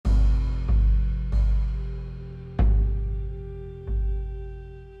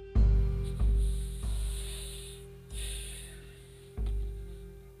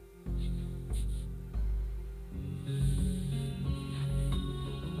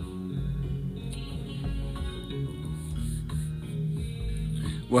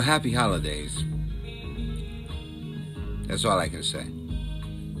Well, happy holidays. That's all I can say.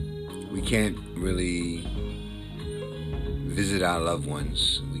 We can't really visit our loved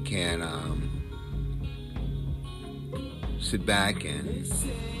ones. We can't sit back and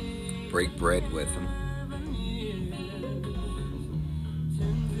break bread with them.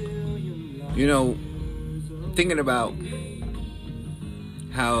 You know, thinking about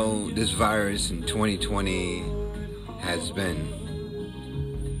how this virus in 2020 has been,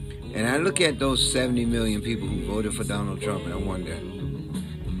 and I look at those 70 million people who voted for Donald Trump, and I wonder,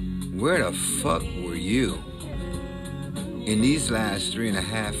 where the fuck were you in these last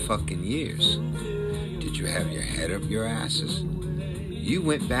 3.5 fucking years? Did you have your head up your asses? You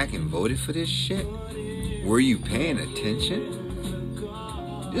went back and voted for this shit? Were you paying attention?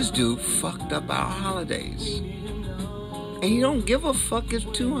 This dude fucked up our holidays. And you don't give a fuck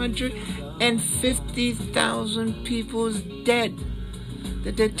if 250,000 people is dead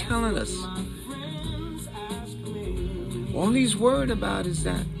that they're telling us. All he's worried about is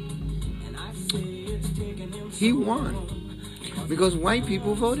that he won because white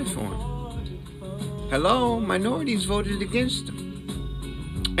people voted for him. Hello, minorities voted against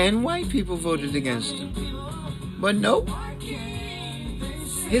him. And white people voted against him. But nope.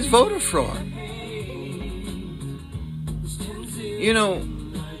 His voter fraud. You know,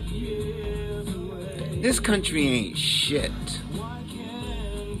 this country ain't shit.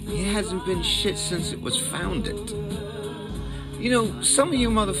 It hasn't been shit since it was founded. You know, some of you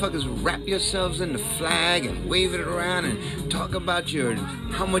motherfuckers wrap yourselves in the flag and wave it around and talk about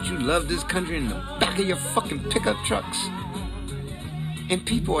how much you love this country in the back of your fucking pickup trucks. And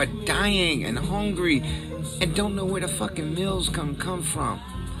people are dying and hungry and don't know where the fucking meals come from.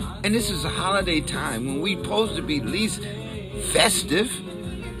 And this is a holiday time when we supposed to be at least festive.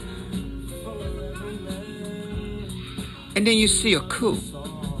 And then you see a coup.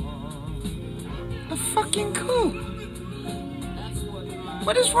 A fucking coup.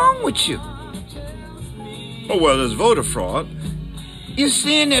 What is wrong with you? Oh, well, there's voter fraud. You're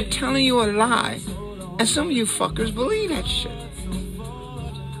sitting there telling you a lie, and some of you fuckers believe that shit.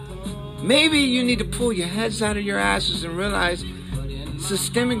 Maybe you need to pull your heads out of your asses and realize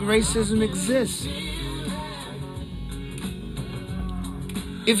systemic racism exists.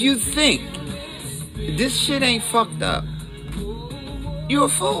 If you think this shit ain't fucked up, you're a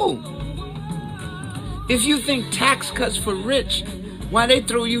fool. If you think tax cuts for rich, why they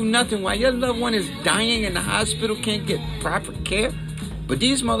throw you nothing, while your loved one is dying in the hospital, can't get proper care, but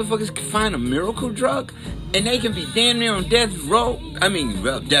these motherfuckers can find a miracle drug, and they can be damn near on death row,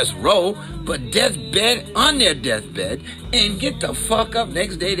 but deathbed, on their deathbed, and get the fuck up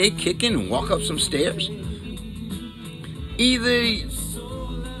next day, they kick in and walk up some stairs. Either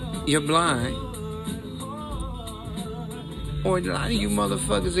you're blind, or a lot of you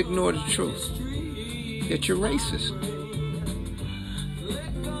motherfuckers ignore the truth, that you're racist.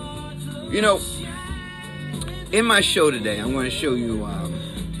 You know, in my show today, I'm going to show you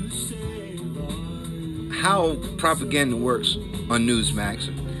how propaganda works on Newsmax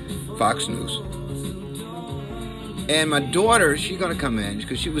and Fox News. And my daughter, she's going to come in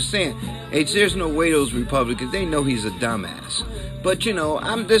because she was saying, hey, there's no way those Republicans, they know he's a dumbass. But, you know,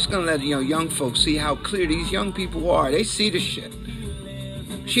 I'm just going to let young folks see how clear these young people are. They see the shit.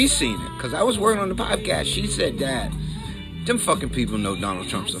 She's seen it because I was working on the podcast. She said, Dad, them fucking people know Donald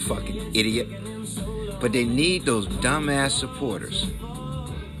Trump's a fucking idiot. But they need those dumbass supporters.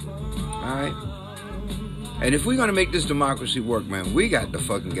 Alright? And if we're going to make this democracy work, man, we got to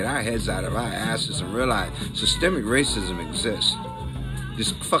fucking get our heads out of our asses and realize systemic racism exists.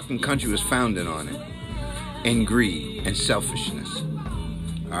 This fucking country was founded on it. And greed and selfishness.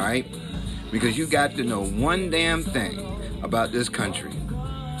 Alright? Because you got to know one damn thing about this country.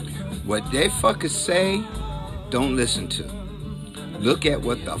 What they fuckers say, don't listen to. Look at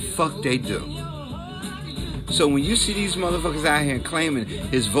what the fuck they do. So when you see these motherfuckers out here claiming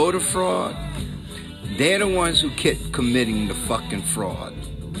his voter fraud, they're the ones who keep committing the fucking fraud.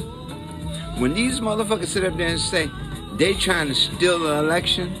 When these motherfuckers sit up there and say they trying to steal the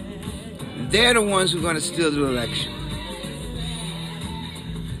election, they're the ones who are going to steal the election.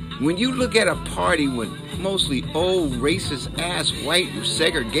 When you look at a party with mostly old racist ass white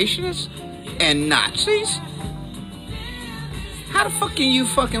segregationists and Nazis, how the fuck can you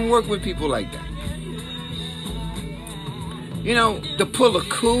fucking work with people like that? You know, to pull a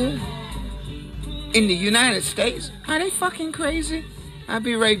coup in the United States, are they fucking crazy? I'll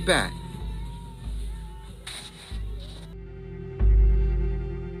be right back.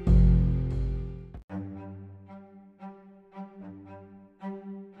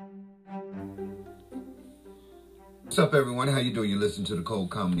 What's up, everyone? How you doing? You listen to the Cole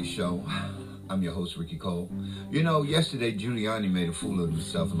Comedy Show. I'm your host, Ricky Cole. You know, yesterday Giuliani made a fool of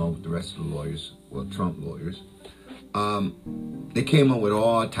himself along with the rest of the lawyers, well, Trump lawyers. They came up with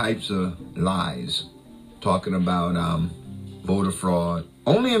all types of lies, talking about voter fraud.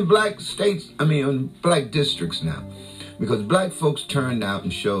 Only in black states, in black districts now. Because black folks turned out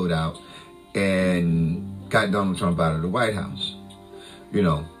and showed out and got Donald Trump out of the White House. You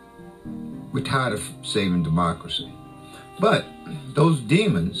know, we're tired of saving democracy. But those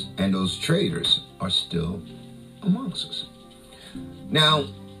demons and those traitors are still amongst us. Now,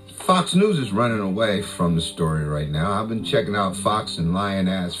 Fox News is running away from the story right now. I've been checking out Fox and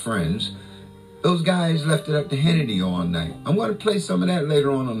Lion-Ass Friends. Those guys left it up to Hannity all night. I'm going to play some of that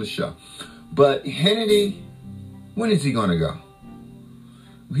later on the show. But Hannity, when is he going to go?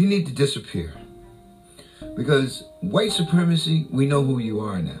 He needs to disappear. Because white supremacy, we know who you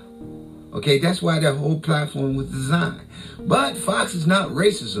are now. Okay, that's why that whole platform was designed. But Fox is not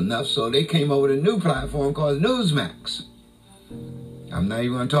racist enough, so they came up with a new platform called Newsmax. I'm not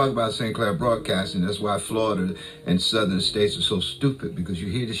even going to talk about St. Clair Broadcasting. That's why Florida and southern states are so stupid, because you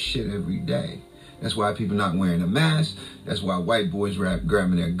hear this shit every day. That's why people not wearing a mask. That's why white boys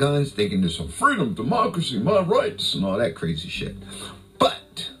grabbing their guns, thinking there's some freedom, democracy, my rights, and all that crazy shit.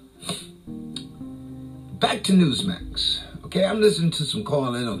 But back to Newsmax. Okay, I'm listening to some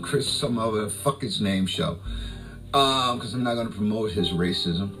call-in on Chris, some other fuck his name show, because I'm not going to promote his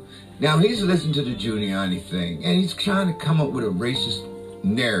racism. Now, he's listening to the Giuliani thing, and he's trying to come up with a racist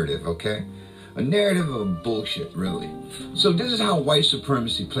narrative, okay? A narrative of bullshit, really. So this is how white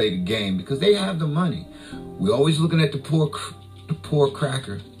supremacy play the game, because they have the money. We're always looking at the poor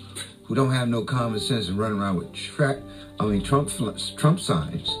cracker who don't have no common sense and running around with Trump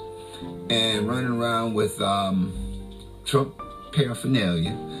signs and running around with Trump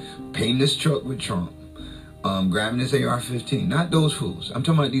paraphernalia, painting this truck with Trump, grabbing his AR-15. Not those fools. I'm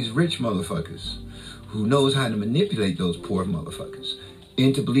talking about these rich motherfuckers who knows how to manipulate those poor motherfuckers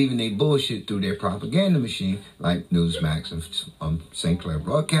into believing they bullshit through their propaganda machine, like Newsmax and St. Clair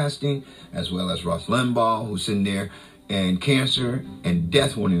Broadcasting, as well as Rush Limbaugh, who's sitting there, and cancer and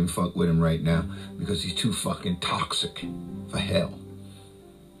death won't even fuck with him right now because he's too fucking toxic for hell.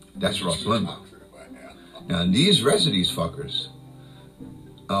 That's Rush Limbaugh. Now, these rest of these fuckers,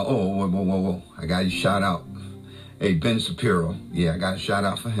 whoa. I got to shout out. Hey, Ben Shapiro. Yeah, I got a shout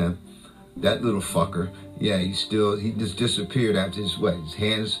out for him. That little fucker. Yeah, he just disappeared after his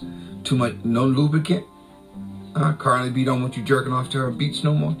hands, too much, no lubricant. Carly B don't want you jerking off to her beats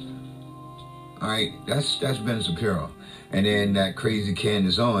no more. All right, that's Ben Shapiro. And then that crazy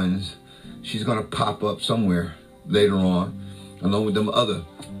Candace Owens, she's going to pop up somewhere later on, along with them other,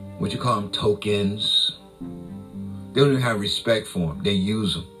 tokens. They don't even have respect for them. They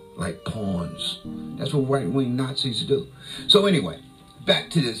use them like pawns. That's what right-wing Nazis do. So anyway, back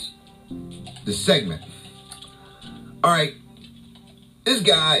to this segment. All right, this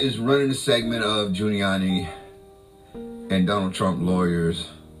guy is running a segment of Giuliani and Donald Trump lawyers'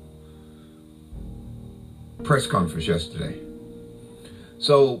 press conference yesterday.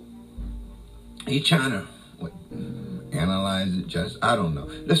 So he's trying to analyze it, I don't know.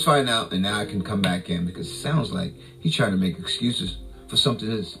 Let's find out, and now I can come back in, because it sounds like he's trying to make excuses for something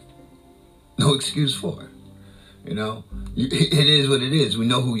that's no excuse for. You know, it is what it is. We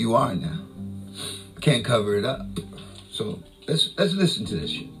know who you are now. Can't cover it up. So let's listen to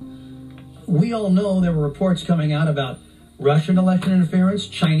this shit. We all know there were reports coming out about Russian election interference,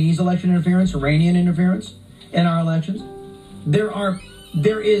 Chinese election interference, Iranian interference in our elections.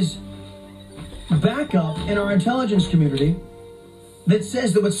 There is backup in our intelligence community that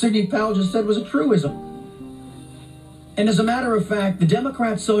says that what Sidney Powell just said was a truism. And as a matter of fact, the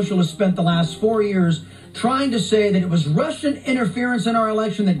Democrat Socialists spent the last 4 years trying to say that it was Russian interference in our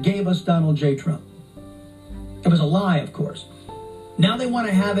election that gave us Donald J. Trump. It was a lie, of course. Now they want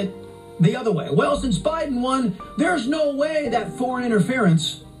to have it the other way. Well, since Biden won, there's no way that foreign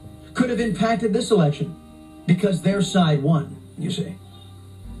interference could have impacted this election because their side won, you see.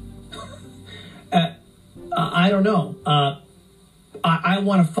 I don't know. I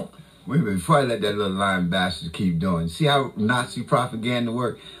want to... Wait a minute, before I let that little lying bastard keep doing, see how Nazi propaganda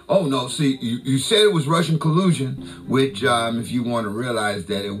work? Oh, no, see, you said it was Russian collusion, which, if you want to realize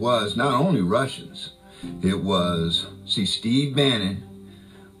that it was not only Russians, it was, see, Steve Bannon,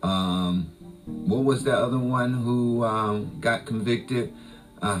 what was that other one who got convicted?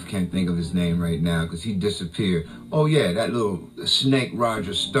 I can't think of his name right now because he disappeared. Oh, yeah, that little snake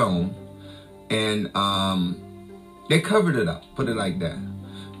Roger Stone. And they covered it up, put it like that.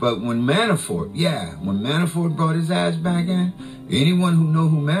 But when Manafort brought his ass back in, anyone who knew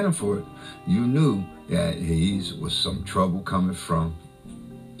who Manafort, you knew that he was some trouble coming from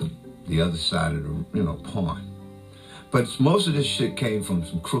the other side of the pond. But most of this shit came from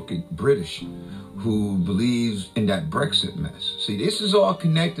some crooked British who believes in that Brexit mess. See, this is all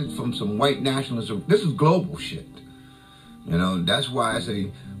connected from some white nationalism. This is global shit. That's why I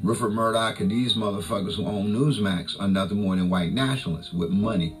say Rupert Murdoch and these motherfuckers who own Newsmax are nothing more than white nationalists with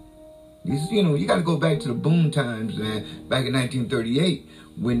money. These, you got to go back to the boom times, man, back in 1938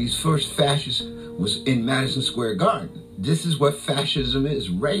 when these first fascists was in Madison Square Garden. This is what fascism is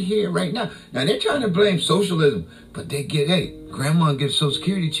right here, right now. Now, they're trying to blame socialism, but they get, hey, grandma gets a Social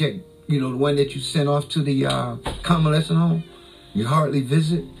Security check, the one that you sent off to the convalescent home. You hardly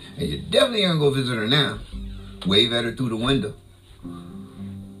visit, and you definitely ain't gonna go visit her now. Wave at her through the window.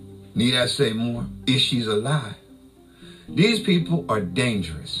 Need I say more? If she's alive. These people are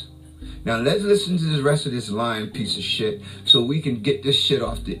dangerous. Now, let's listen to the rest of this lying piece of shit so we can get this shit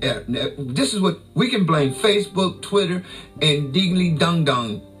off the air. This is what we can blame Facebook, Twitter, and Diggly Dung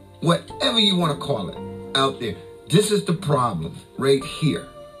Dung, whatever you want to call it, out there. This is the problem right here.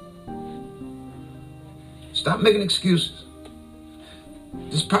 Stop making excuses.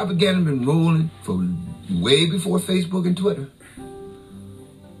 This propaganda been rolling for way before Facebook and Twitter.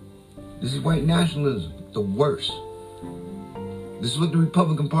 This is white nationalism, the worst. This is what the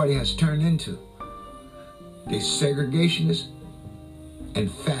Republican Party has turned into. They're segregationists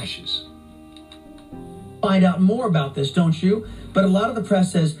and fascists. Find out more about this, don't you? But a lot of the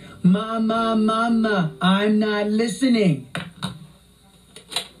press says, Mama, I'm not listening.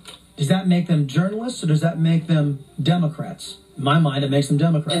 Does that make them journalists or does that make them Democrats? In my mind, it makes them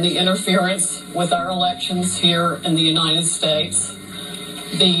Democrats. And the interference with our elections here in the United States,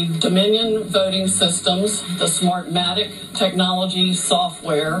 the Dominion voting systems, the Smartmatic technology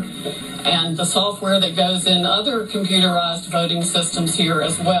software, and the software that goes in other computerized voting systems here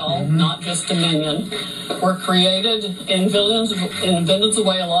as well, not just Dominion, were created in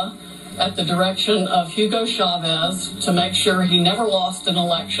Venezuela at the direction of Hugo Chavez to make sure he never lost an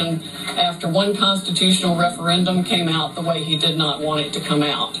election after one constitutional referendum came out the way he did not want it to come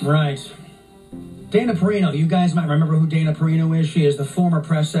out. Right. Dana Perino, you guys might remember who Dana Perino is. She is the former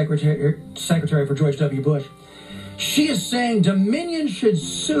press secretary for George W. Bush. She is saying Dominion should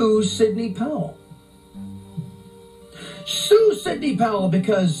sue Sidney Powell. Sue Sidney Powell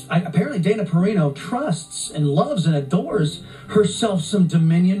because apparently Dana Perino trusts and loves and adores herself some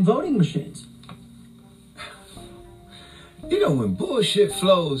Dominion voting machines. When bullshit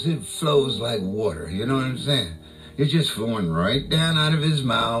flows, it flows like water. You know what I'm saying? It's just flowing right down out of his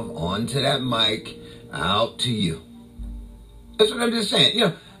mouth, onto that mic, out to you. That's what I'm just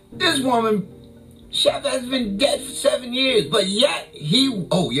saying. This woman, Chavez has been dead for 7 years, but yet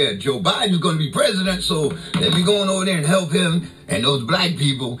Joe Biden's going to be president, so let me go on over there and help him and those black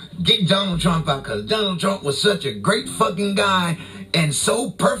people get Donald Trump out, because Donald Trump was such a great fucking guy and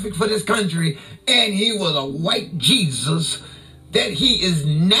so perfect for this country, and he was a white Jesus that he is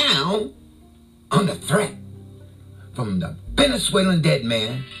now under threat from the Venezuelan dead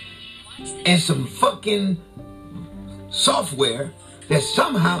man and some fucking software that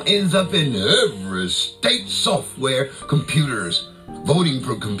somehow ends up in every state software, computers, voting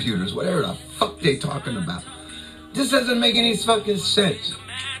for computers, whatever the fuck they talking about. This doesn't make any fucking sense.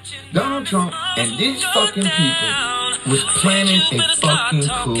 Donald Trump and these fucking people was planning a fucking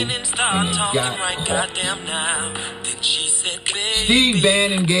coup and it got caught. Steve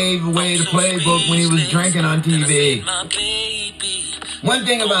Bannon gave away the playbook when he was drinking on TV. One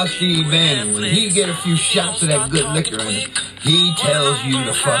thing about Steve Bannon, when he get a few shots of that good liquor in him, he tells you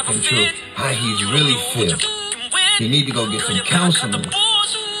the fucking truth, how he's really feel. You need to go get some counseling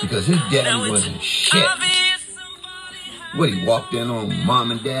because his daddy wasn't shit. What, he walked in on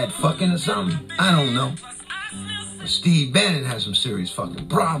mom and dad fucking or something? I don't know. But Steve Bannon has some serious fucking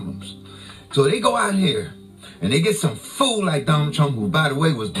problems. So they go out here and they get some fool like Donald Trump, who, by the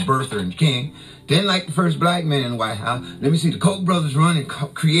way, was the birther and king. Then, like the first black man in the White House, let me see, the Koch brothers run and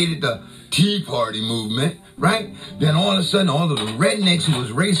created the Tea Party movement, right? Then all of a sudden, all of the rednecks who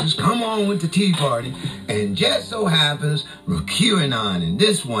was racist come on with the Tea Party. And just so happens, QAnon and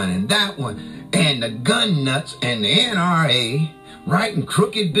this one and that one, and the gun nuts and the NRA, writing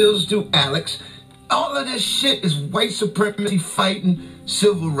crooked bills through Alex. All of this shit is white supremacy fighting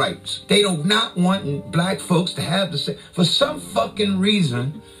civil rights. They do not want black folks to have the same. For some fucking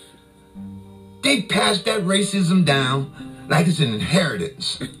reason, they passed that racism down like it's an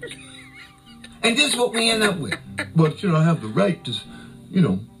inheritance. And this is what we end up with. But I have the right to,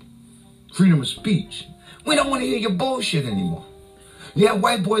 freedom of speech. We don't want to hear your bullshit anymore. You have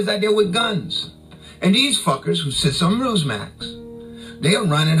white boys out there with guns. And these fuckers who sits on Newsmax, they'll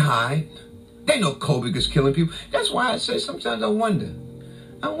run and hide They know COVID is killing people. That's why I say sometimes I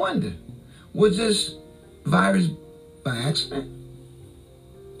wonder, was this virus by accident?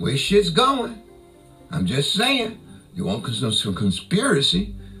 Where shit's going? I'm just saying. You want some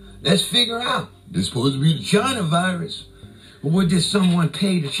conspiracy? Let's figure out. This supposed to be the China virus. Or did someone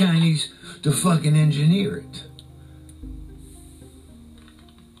pay the Chinese to fucking engineer it?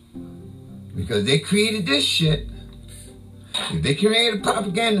 Because they created this shit. If they create a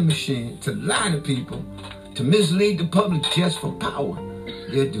propaganda machine to lie to people, to mislead the public just for power,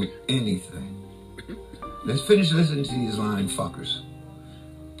 they'll do anything. Let's finish listening to these lying fuckers.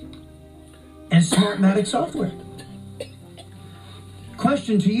 And Smartmatic software.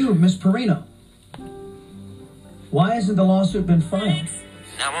 Question to you, Ms. Perino. Why hasn't the lawsuit been filed?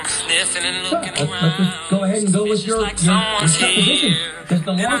 Now I'm sniffing and looking around. Let's just go ahead and go with your supposition. Because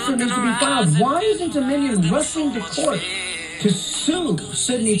the lawsuit needs to be filed. Why isn't Dominion rushing to court to sue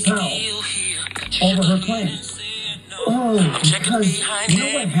Sidney Powell over her claims? Oh, because you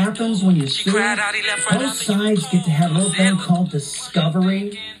know what happens when you sue? Both sides get to have a little thing called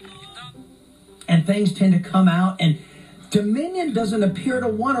discovery, and things tend to come out, and Dominion doesn't appear to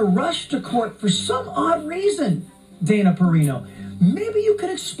want to rush to court for some odd reason. Dana Perino, maybe you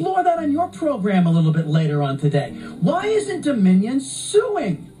could explore that on your program a little bit later on today. Why isn't Dominion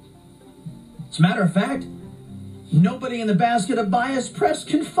suing? As a matter of fact, nobody in the basket of biased press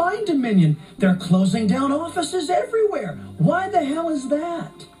can find Dominion. They're closing down offices everywhere. Why the hell is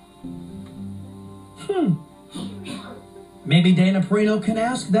that? Maybe Dana Perino can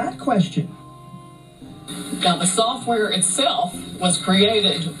ask that question. Now, the software itself was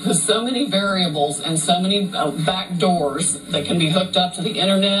created with so many variables and so many back doors that can be hooked up to the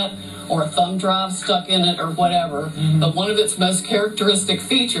internet or a thumb drive stuck in it or whatever. But one of its most characteristic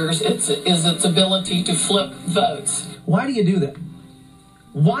features is its ability to flip votes. Why do you do that?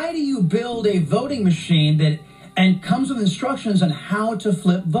 Why do you build a voting machine and comes with instructions on how to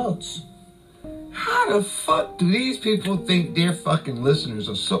flip votes? How the fuck do these people think their fucking listeners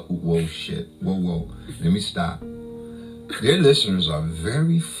are so... Whoa, shit. Whoa. Let me stop. Their listeners are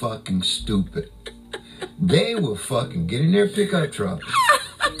very fucking stupid. They will fucking get in their pickup truck,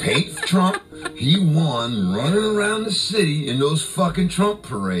 paint Trump. He won running around the city in those fucking Trump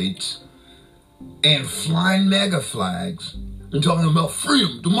parades and flying mega flags and talking about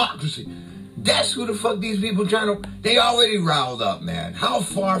freedom, democracy. That's who the fuck these people trying to... They already riled up, man. How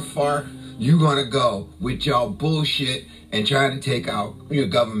far you gonna go with y'all bullshit and trying to take out your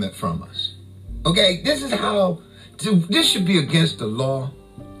government from us? Okay, this is how... This should be against the law.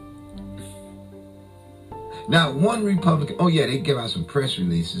 Not one Republican... Oh, yeah, they give out some press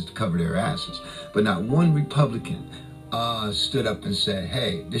releases to cover their asses. But not one Republican stood up and said,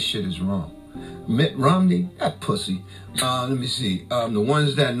 hey, this shit is wrong. Mitt Romney, that pussy. Let me see. The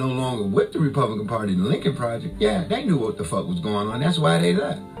ones that no longer with the Republican Party, the Lincoln Project, yeah, they knew what the fuck was going on. That's why they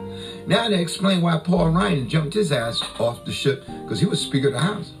left. Now they explain why Paul Ryan jumped his ass off the ship, because he was Speaker of the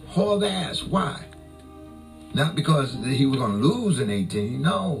House. Hauled ass. Why? Not because he was going to lose in 18.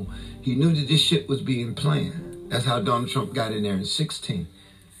 No. He knew that this shit was being planned. That's how Donald Trump got in there in 16.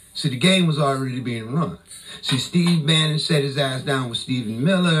 See, the game was already being run. See, Steve Bannon set his ass down with Stephen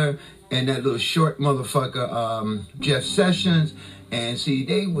Miller and that little short motherfucker, Jeff Sessions. And see,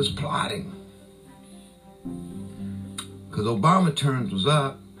 they was plotting. Because Obama terms was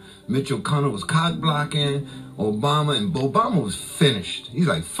up. Mitch O'Connell was cock-blocking. Obama was finished. He's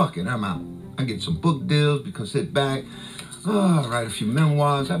like, fuck it, I'm out. I get some book deals, we can sit back. Write a few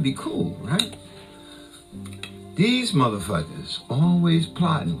memoirs, that'd be cool, right? These motherfuckers always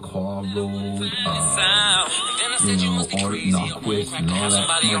plotting Carl Rove, or Norquist and all that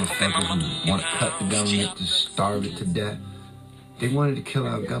motherfuckers who want to cut the government to starve it to death. They wanted to kill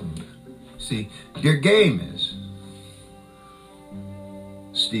our government. See, their game is,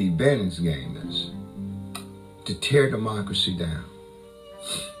 Steve Bannon's game is, to tear democracy down.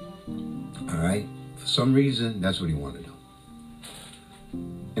 All right? For some reason, that's what he wanted to do.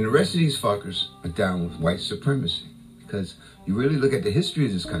 And the rest of these fuckers are down with white supremacy. Because you really look at the history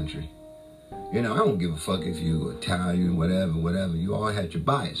of this country, you know, I don't give a fuck if you're Italian, whatever. You all had your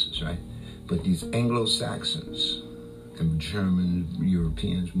biases, right? But these Anglo-Saxons and German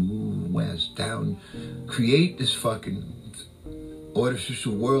Europeans move west, down, create this fucking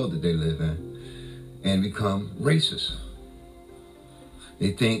artificial world that they live in and become racist.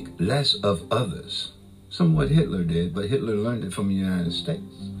 They think less of others. Somewhat Hitler did, but Hitler learned it from the United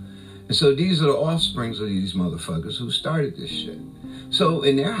States. And so these are the offsprings of these motherfuckers who started this shit. So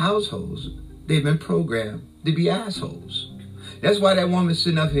in their households, they've been programmed to be assholes. That's why that woman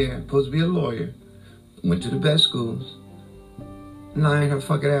sitting up here, supposed to be a lawyer, went to the best schools, lying her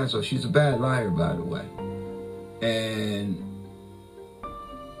fucking ass off. She's a bad liar, by the way. And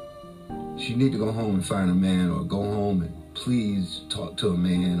she need to go home and find a man, or go home and please talk to a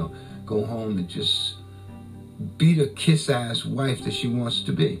man, or go home and just be the kiss-ass wife that she wants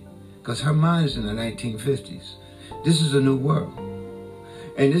to be. Because her mind's in the 1950s. This is a new world.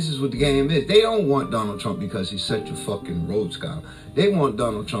 And this is what the game is. They don't want Donald Trump because he's such a fucking Rhodes Scholar. They want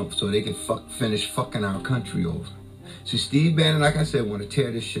Donald Trump so they can finish fucking our country over. See, Steve Bannon, like I said, want to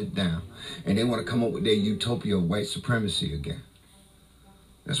tear this shit down. And they want to come up with their utopia of white supremacy again.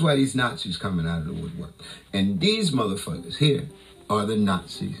 That's why these Nazis coming out of the woodwork. And these motherfuckers here are the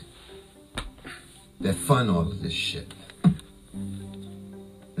Nazis that fund all of this shit.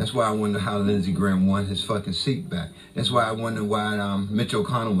 That's why I wonder how Lindsey Graham won his fucking seat back. That's why I wonder why Mitch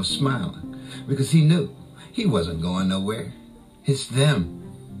O'Connell was smiling. Because he knew he wasn't going nowhere. It's them.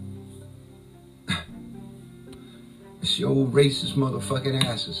 It's your old racist motherfucking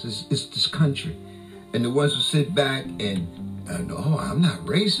asses. It's this country. And the ones who sit back and, oh, I'm not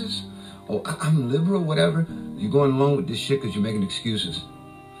racist. Oh, I'm liberal, whatever. You're going along with this shit because you're making excuses.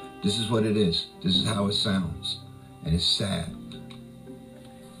 This is what it is. This is how it sounds. And it's sad.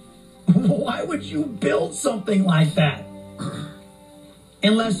 Why would you build something like that?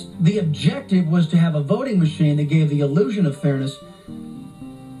 Unless the objective was to have a voting machine that gave the illusion of fairness,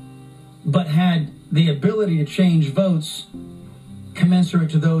 but had the ability to change votes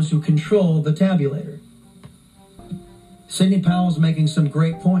commensurate to those who control the tabulator. Sidney Powell's making some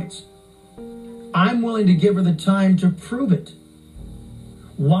great points. I'm willing to give her the time to prove it.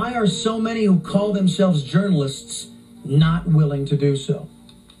 Why are so many who call themselves journalists not willing to do so?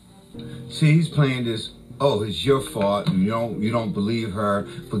 See, he's playing this, oh, it's your fault, and you don't believe her,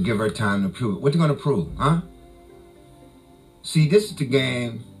 but give her time to prove it. What you gonna prove, huh? See, this is the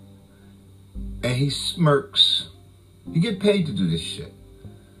game, and he smirks. You get paid to do this shit.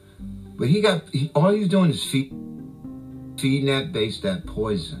 But all he's doing is feeding that base that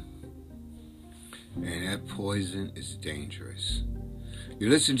poison. And that poison is dangerous. You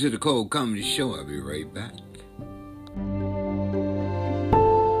listen to the Cold Comedy Show. I'll be right back.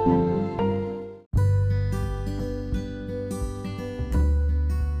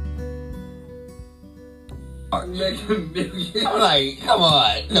 I'm like, come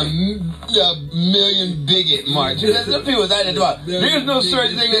on, the million bigot march. There's no people that about. There's no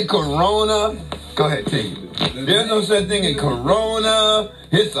such thing in Corona. Go ahead, take it. There's no such thing in Corona.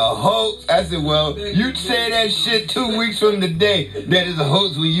 It's a hoax. I said, well, you say that shit 2 weeks from the day that is a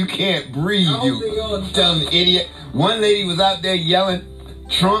hoax when you can't breathe, you dumb idiot. One lady was out there yelling,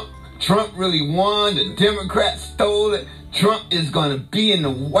 Trump really won. The Democrats stole it. Trump is going to be in the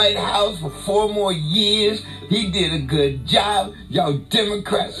White House for 4 more years. He did a good job. Y'all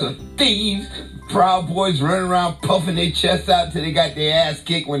Democrats are thieves. Proud Boys running around puffing their chests out till they got their ass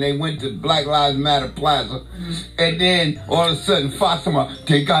kicked when they went to Black Lives Matter Plaza. And then all of a sudden Fox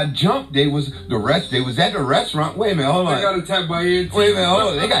they got jumped. They was at the restaurant. Wait a minute, hold on. They got attacked by Antifa. Wait a minute, hold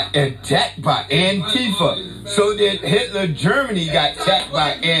on. They got attacked by Antifa. So then Hitler Germany got attacked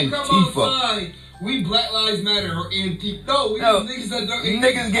by Antifa. We Black Lives Matter or Antifa. No, niggas that don't.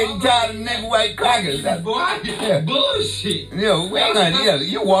 Niggas getting tired of nigga white crackers. That's bullshit.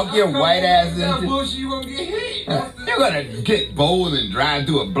 You walk your white ass into that bullshit, you gonna get hit. You're gonna get bold and drive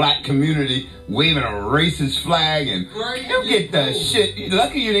through a black community waving a racist flag and you get the shit.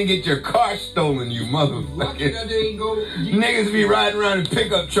 Lucky you didn't get your car stolen, you motherfucker. Niggas be riding around in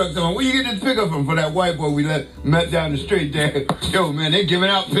pickup trucks on. Where you get this pickup from for that white boy we met down the street there? Yo, man, they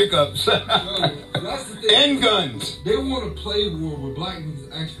giving out pickups. And guns. They want to play war where black niggas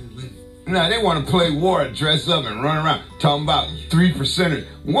actually live. Nah, they want to play war, dress up and run around talking about 3%ers.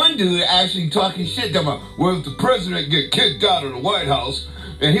 One dude actually talking shit, talking about, well, if the president get kicked out of the White House,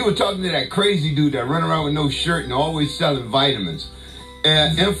 and he was talking to that crazy dude that run around with no shirt and always selling vitamins.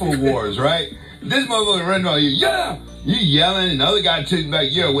 And InfoWars, right? This motherfucker running around here, yeah! You yelling, and the other guy sitting back,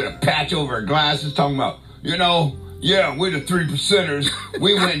 yeah, with a patch over her glasses, talking about, yeah, we're the 3%ers.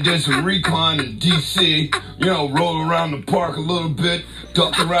 We went and did some recon in D.C., roll around the park a little bit,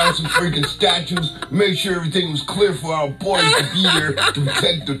 duck around some freaking statues, make sure everything was clear for our boys to be here to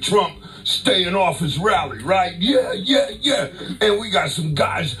protect the Trump stay in office rally, right? Yeah. And we got some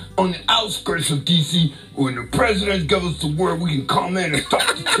guys on the outskirts of D.C. When the president gives us the word, we can come in and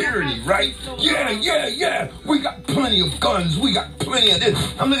start security, right? Yeah. We got plenty of guns. We got plenty of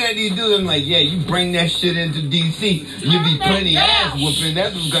this. I'm looking at these dudes, I'm like, yeah, you bring that shit into D.C., you'll be plenty ass whooping.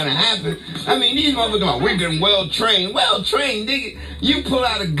 That's what's gonna happen. I mean, these motherfuckers, we've been well-trained, nigga. You pull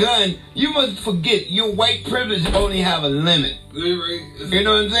out a gun, you must forget your white privilege only have a limit. You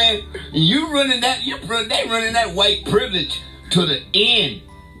know what I'm saying? You running that, they running that white privilege to the end.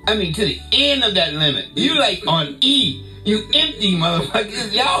 I mean, to the end of that limit. You like on E. You empty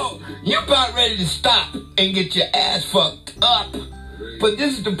motherfuckers. Y'all, you about ready to stop and get your ass fucked up. But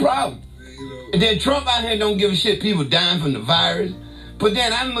this is the problem. And then Trump out here don't give a shit. People dying from the virus. But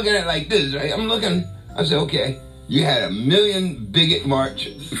then I'm looking at it like this, right? I said, okay, you had 1 million bigot march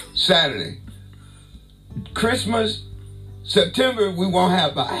Saturday. Christmas, September, we won't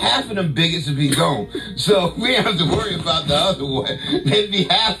have about half of them bigots to be gone. So we don't have to worry about the other one. There'd be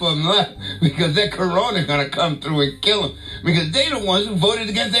half of them left because that corona gonna come through and kill them. Because they the ones who voted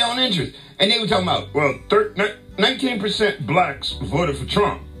against their own interests. And they were talking about, well, 19% blacks voted for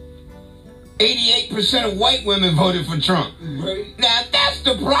Trump. 88% of white women voted for Trump. Right. Now, that's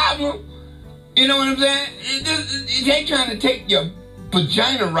the problem. You know what I'm saying? They trying to take your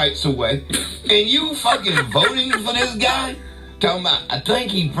vagina rights away. And you fucking voting for this guy? Talking about, I think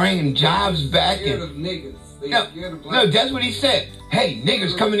he bringing jobs back. Scared of niggas. No, that's what he said. Hey,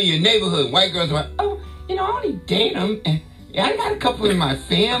 niggas coming to your neighborhood. White girls are like, oh, I only date them. And I got a couple in my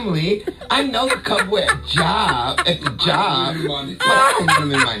family. I know a couple at the job. But I don't want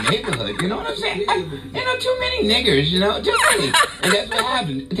them in my neighborhood. You know what I'm saying? Too many niggers, too many. And that's what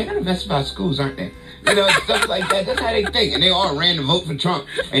happened. They're going to mess about schools, aren't they? Stuff like that. That's how they think. And they all ran to vote for Trump.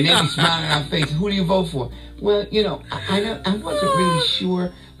 And they be smiling in our faces. Who do you vote for? Well, I wasn't really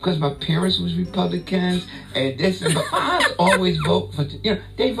sure because my parents was Republicans and this and but I always vote for,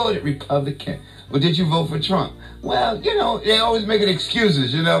 they voted Republican. Well, did you vote for Trump? Well, they always making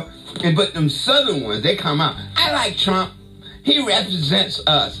excuses, but them Southern ones, they come out. I like Trump. He represents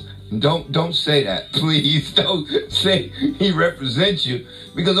us. Don't say that, please. Don't say he represents you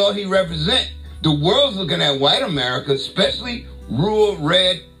because all he represents, the world's looking at white America, especially rural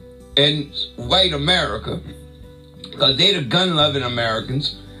red and white America, because they the gun-loving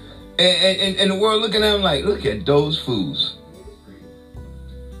Americans, and the world looking at them like, look at those fools.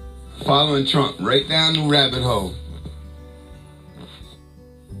 Following Trump right down the rabbit hole.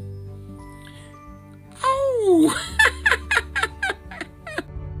 Oh!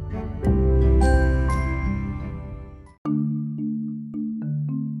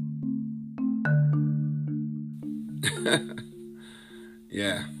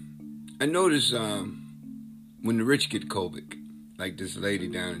 Yeah. I noticed when the rich get COVID, like this lady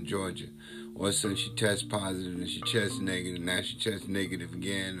down in Georgia, all of a sudden she tests positive and she tests negative, and now she tests negative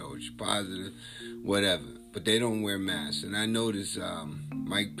again, or she's positive, whatever. But they don't wear masks. And I noticed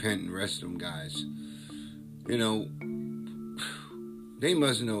Mike Pence and the rest of them guys, they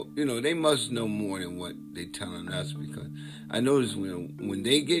must know, they must know more than what they telling us, because I noticed when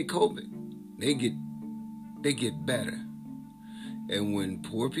they get COVID, they get better. And when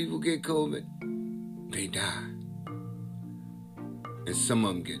poor people get COVID, they die. And some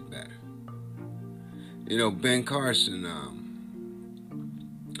of them get better. Ben Carson,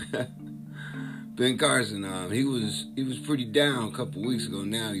 he was pretty down a couple weeks ago.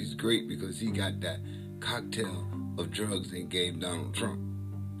 Now he's great because he got that cocktail of drugs they gave Donald Trump.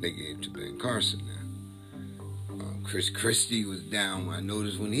 They gave to Ben Carson now. Chris Christie was down. I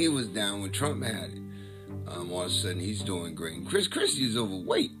noticed when he was down, when Trump had it, all of a sudden he's doing great. And Chris Christie is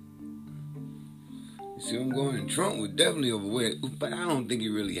overweight. You see where I'm going? And Trump was definitely overweight, but I don't think he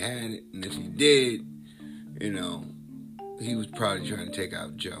really had it. And if he did, he was probably trying to take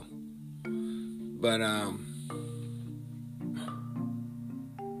out Joe. But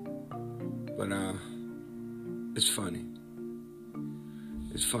it's funny.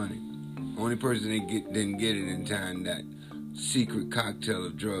 It's funny. Only person didn't get it in time, that secret cocktail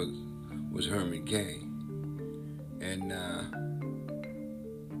of drugs, was Herman Cain. And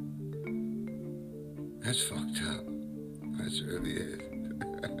that's fucked up. That really is.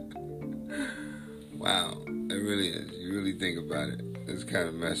 Wow, it really is. You really think about it. It's kind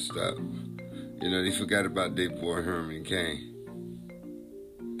of messed up. They forgot about their boy Herman Cain.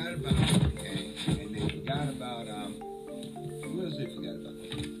 Forgot about Herman Cain, and they forgot about who else they forgot about?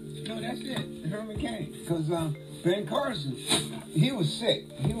 No, that's it. Herman Cain. Because Ben Carson, he was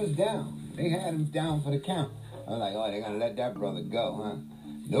sick. He was down. They had him down for the count. I was like, oh, they're gonna let that brother go, huh?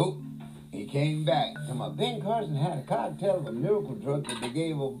 Nope. He came back. Ben Carson had a cocktail of a miracle drug that they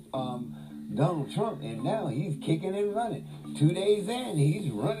gave Donald Trump, and now he's kicking and running. 2 days in, he's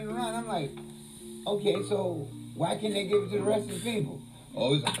running around. I'm like, okay, so why can't they give it to the rest of the people?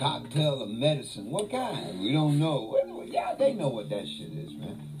 Oh, it's a cocktail of medicine. What kind? We don't know. Yeah, they know what that shit is,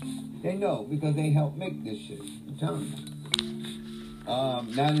 man. They know because they helped make this shit. I'm telling you.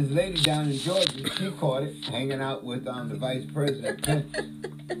 Now this lady down in Georgia, she caught it hanging out with the vice president Pence,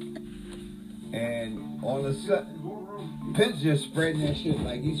 and all of a sudden Pence just spreading that shit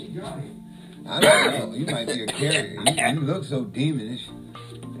like he's I don't know. He might be a carrier. He looks so demonish.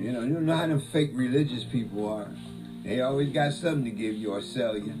 You know how them fake religious people are. They always got something to give you or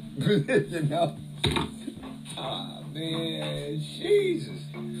sell you. You know? Ah, man, Jesus.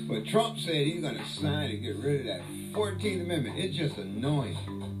 But Trump said he's going to sign to get rid of that 14th Amendment. It's just annoying.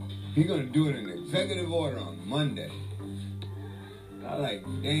 He's going to do it in executive order on Monday. I like,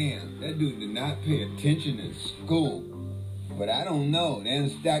 damn, that dude did not pay attention in school. But I don't know. They done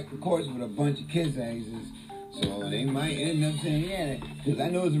stacked the course with a bunch of kiss asses. So they might end up saying, yeah, because I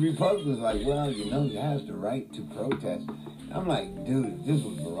know the Republicans like, well, you know, he has the right to protest. I'm like, dude, if this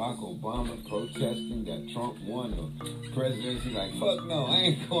was Barack Obama protesting that Trump won the presidency, like, fuck no, I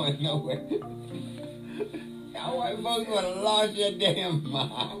ain't going nowhere. Y'all white folks would have lost your damn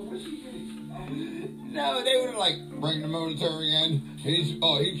mind. No, they would have like, bring the military in. He's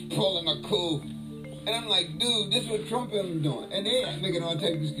pulling a coup. And I'm like, dude, this is what Trump is doing. And they making all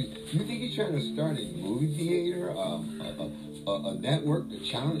types of excuses. You think he's trying to start a movie theater, a network to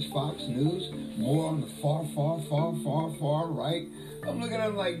challenge Fox News, more on the far right? I'm looking at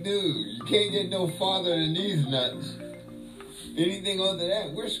him like, dude, you can't get no farther than these nuts. Anything other than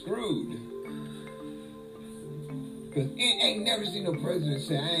that, we're screwed. Because I ain't never seen no president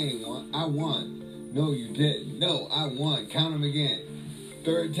say, I won. No, you didn't. No, I won. Count them again.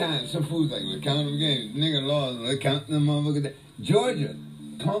 Third time, some fool's like, well, count them again. Nigga laws, let's count them motherfuckers. Georgia,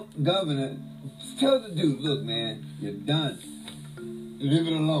 punk governor, tell the dude, look, man, you're done. Leave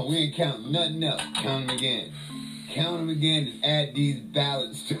it alone. We ain't counting nothing else. Count them again. Count them again and add these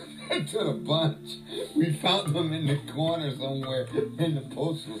ballots to the bunch. We found them in the corner somewhere in the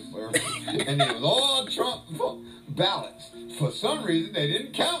postal service. And it was all Trump ballots. For some reason, they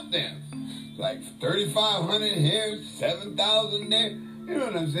didn't count them. Like 3,500 here, 7,000 there. You know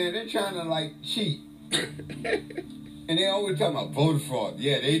what I'm saying? They're trying to, like, cheat. And they always talking about voter fraud.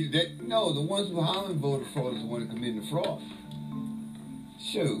 Yeah, no, the ones who Holland voted fraud is the one committing the fraud.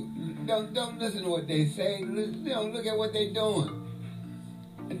 Shoot, don't listen to what they say. Look at what they're doing.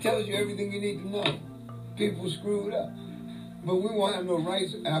 It tells you everything you need to know. People screwed up. But we won't have no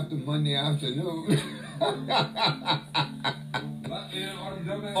rights after Monday afternoon.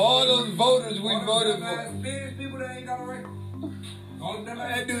 All those voters we voted for. People that ain't got a right.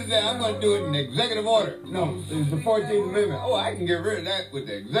 That dude said, I'm going to do it in executive order. No, it's the 14th Amendment. Oh, I can get rid of that with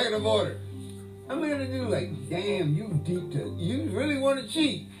the executive order. I'm going to do like, damn, you really want to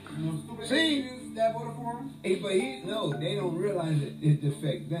cheat. See? That voted for him? No, they don't realize it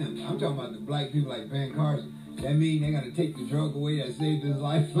affects them. I'm talking about the black people like Ben Carson. That means they got to take the drug away that saved his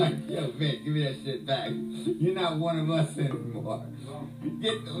life. Like, yo, man, give me that shit back. You're not one of us anymore.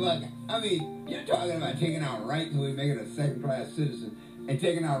 Get the fuck. I mean, you're talking about taking our rights away, making a second-class citizen, and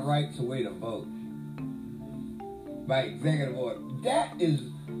taking our rights away to vote by executive order. That is,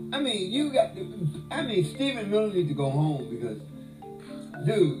 Stephen Miller needs to go home because,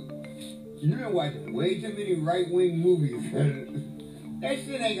 dude, you've been watching way too many right-wing movies. That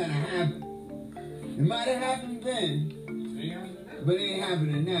shit ain't gonna happen. It might have happened then, but it ain't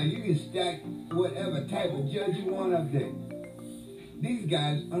happening now. You can stack whatever type of judge you want up there. These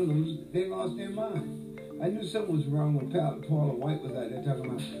guys, they lost their mind. I knew something was wrong when Paula White was out there talking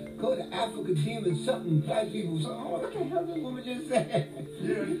about, go to Africa, demon, something, black people. So, what the hell did this woman just say?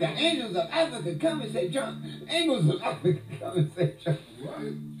 The angels of Africa come and say Trump. Angels of Africa come and say Trump.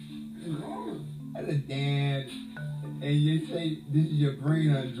 What? That's a damn. And you say this is your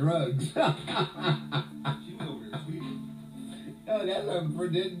brain on drugs. No,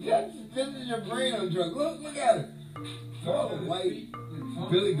 this is your brain on drugs. Look at her. Paula White,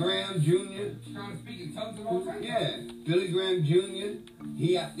 Billy Graham Jr. Trying to speak in tongues and all that. Yeah, Billy Graham Jr.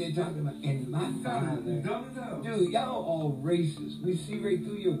 He out there talking about, and my father. Dude, y'all all racist. We see right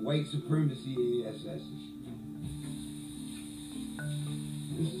through your white supremacy ASS's.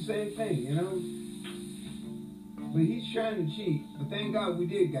 It's the same thing, you know? But he's trying to cheat. But thank God we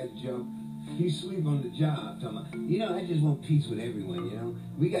did got Joe. He sleep on the job. Talking about, I just want peace with everyone, you know?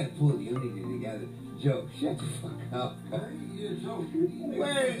 We got to pull the unity together. Joe, shut the fuck up. Where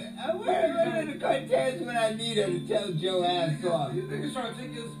are the contest when I need her to tell Joe ass off? You niggas trying to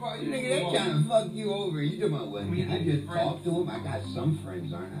take your spot. You nigga, they trying to fuck you over. You talking about, well, I just talk to him. I got some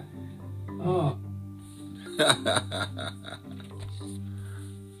friends, aren't I? Oh.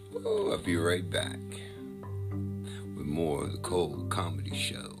 Oh, I'll be right back with more of the Cold Comedy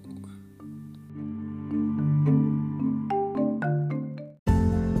Show.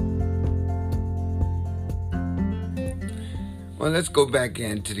 Well, let's go back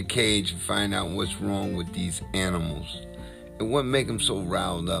into the cage and find out what's wrong with these animals and what make them so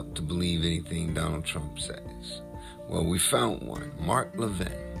riled up to believe anything Donald Trump says. Well, we found one, Mark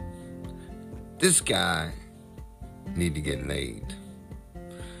Levin. This guy need to get laid.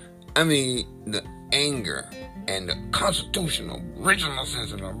 I mean, the anger and the constitutional original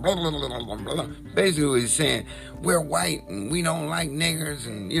sense of blah, blah, blah, blah, blah. Basically what he's saying, we're white and we don't like niggers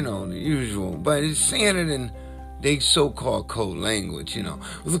and, you know, the usual. But he's saying it in they so-called code language, you know.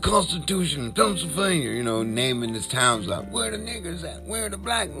 The Constitution of Pennsylvania, you know, naming his towns like, where the niggers at? Where the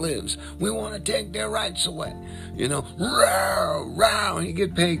black lives? We want to take their rights away. You know, row, row. And he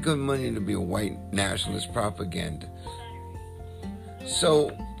get paid good money to be a white nationalist propaganda.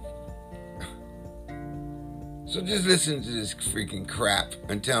 So just listen to this freaking crap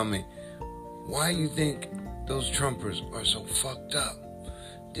and tell me why you think those Trumpers are so fucked up.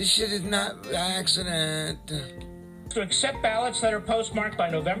 This shit is not an accident. To accept ballots that are postmarked by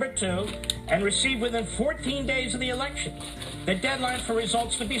November 2 and received within 14 days of the election, the deadline for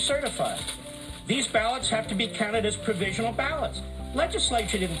results to be certified. These ballots have to be counted as provisional ballots.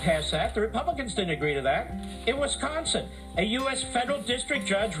 Legislature didn't pass that. The Republicans didn't agree to that. In Wisconsin, a U.S. federal district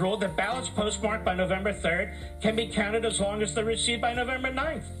judge ruled that ballots postmarked by November 3rd can be counted as long as they're received by November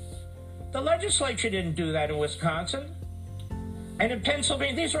 9th. The legislature didn't do that in Wisconsin. And in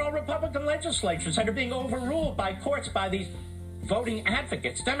Pennsylvania, these are all Republican legislatures that are being overruled by courts by these voting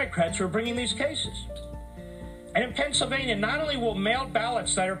advocates, Democrats who are bringing these cases. And in Pennsylvania, not only will mailed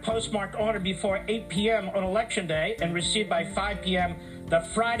ballots that are postmarked on or before 8 p.m. on Election Day and received by 5 p.m. the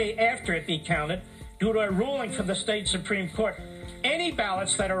Friday after it be counted, due to a ruling from the state Supreme Court, any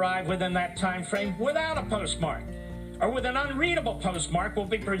ballots that arrive within that time frame without a postmark or with an unreadable postmark will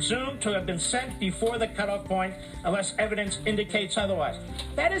be presumed to have been sent before the cutoff point unless evidence indicates otherwise.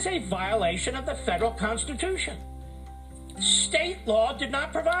 That is a violation of the federal Constitution. State law did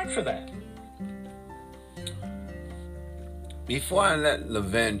not provide for that. Before I let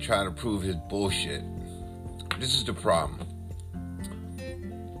Levin try to prove his bullshit, this is the problem.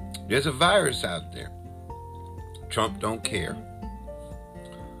 There's a virus out there. Trump don't care.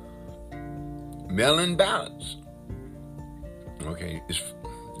 Mail-in ballots. Okay,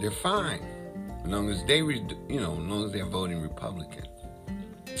 they're fine. As long as they, as long as they're voting Republican.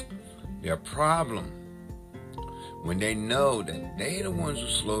 Their problem, when they know that they're the ones who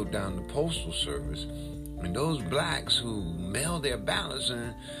slowed down the Postal Service, and those blacks who mail their ballots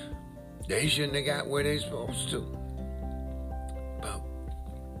in, they shouldn't have got where they're supposed to. But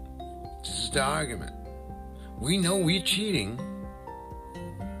this is the argument. We know we're cheating,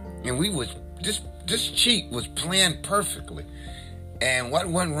 and this cheat was planned perfectly. And what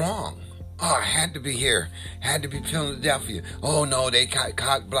went wrong? Oh, I had to be here. Had to be Philadelphia. Oh, no, they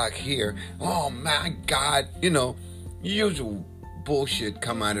cock block here. Oh, my God. Usual bullshit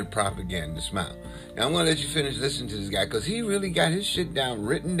come out of propaganda. Smile. Now, I'm going to let you finish listening to this guy because he really got his shit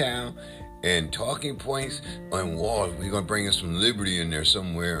written down and talking points on walls. We're going to bring in some liberty in there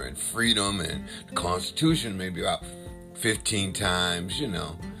somewhere and freedom and the Constitution maybe about 15 times,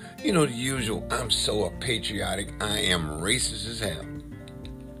 the usual, I'm so patriotic, I am racist as hell.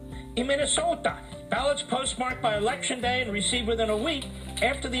 In Minnesota, ballots postmarked by Election Day and received within a week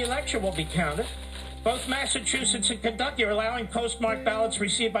after the election will be counted. Both Massachusetts and Kentucky are allowing postmarked ballots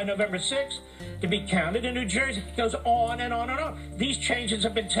received by November 6th to be counted. In New Jersey, it goes on and on and on. These changes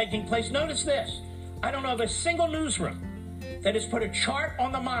have been taking place. Notice this. I don't know of a single newsroom that has put a chart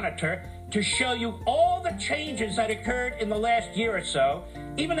on the monitor to show you all the changes that occurred in the last year or so,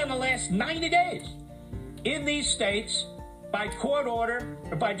 even in the last 90 days, in these states by court order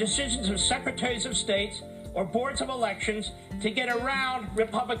or by decisions of secretaries of states or boards of elections to get around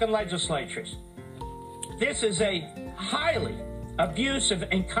Republican legislatures. This is a highly abusive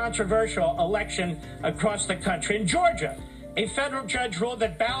and controversial election across the country. In Georgia, a federal judge ruled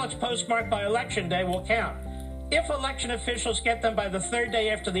that ballots postmarked by Election Day will count if election officials get them by the third day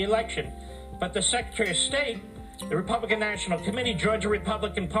after the election. But the Secretary of State, the Republican National Committee, Georgia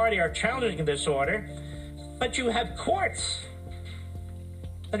Republican Party are challenging this order. But you have courts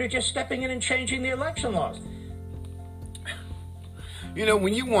that are just stepping in and changing the election laws.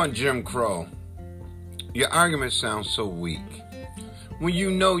 When you want Jim Crow, your argument sounds so weak. When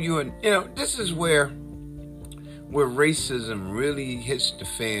this is where racism really hits the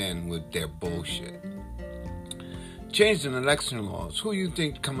fan with their bullshit. Changing election laws. Who you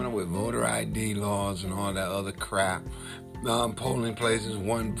think coming up with voter ID laws and all that other crap? Polling places,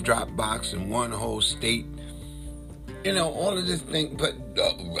 one drop box in one whole state. All of this thing. But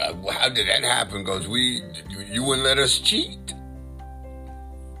how did that happen? Because you wouldn't let us cheat.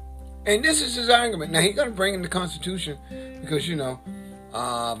 And this is his argument. Now, he's going to bring in the Constitution because,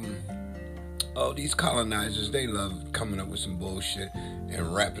 these colonizers, they love coming up with some bullshit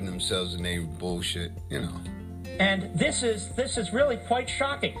and wrapping themselves in their bullshit, And this is really quite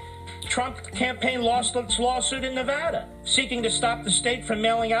shocking. Trump campaign lost its lawsuit in Nevada, seeking to stop the state from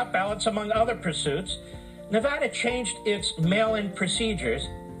mailing out ballots, among other pursuits. Nevada changed its mail-in procedures,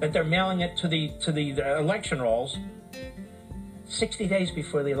 that they're mailing it to the election rolls 60 days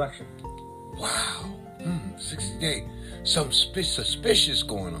before the election. Wow. 60 days. Something suspicious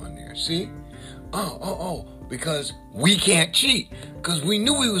going on there. See? Because we can't cheat. Because we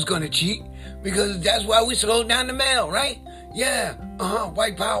knew we was going to cheat. Because that's why we slowed down the mail, right? Yeah.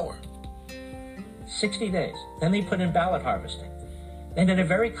 White power. 60 days. Then they put in ballot harvesting. And in a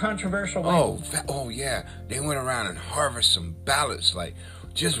very controversial way. Oh, yeah. They went around and harvested some ballots, like,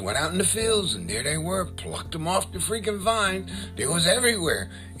 just went out in the fields, and there they were, plucked them off the freaking vine. They was everywhere.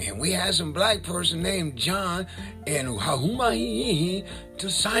 And we had some black person named John and Hahumahihi to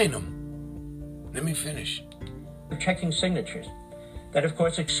sign them. Let me finish. Checking signatures. That, of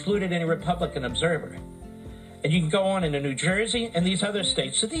course, excluded any Republican observer. And you can go on into New Jersey and these other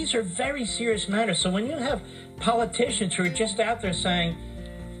states. So these are very serious matters. So when you have politicians who are just out there saying,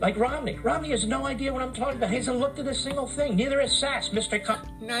 like Romney has no idea what I'm talking about. He hasn't looked at a single thing. Neither has Sass,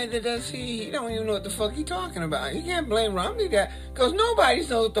 Neither does he. He don't even know what the fuck he talking about. You can't blame Romney that, because nobody knows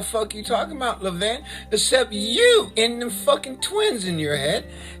what the fuck you talking about, Levin, except you and the fucking twins in your head.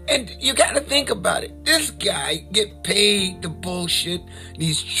 And you gotta think about it. This guy get paid to bullshit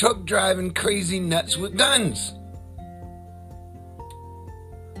these truck driving crazy nuts with guns.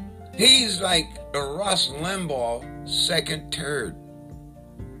 He's like the Rush Limbaugh second turd.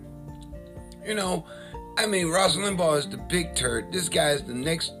 You know, I mean, Rush Limbaugh is the big turd. This guy is the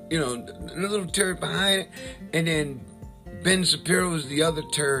next, the little turd behind it. And then Ben Shapiro is the other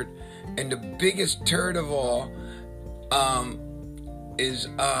turd. And the biggest turd of all is,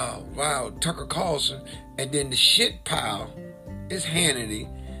 Tucker Carlson. And then the shit pile is Hannity.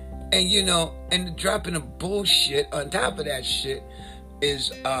 And, and the dropping of bullshit on top of that shit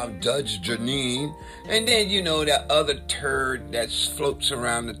is Judge Janine. And then, that other turd that floats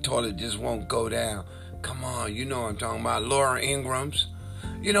around the toilet just won't go down. Come on, you know what I'm talking about. Laura Ingrams.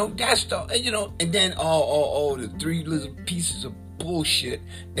 That's the, and then the three little pieces of bullshit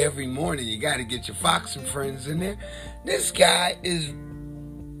every morning. You got to get your Fox and Friends in there. This guy is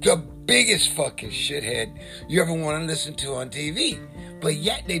the biggest fucking shithead you ever want to listen to on TV. But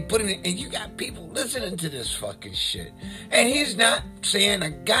yet they put it in, and you got people listening to this fucking shit. And he's not saying a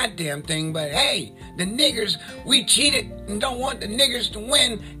goddamn thing, but hey, the niggers, we cheated and don't want the niggers to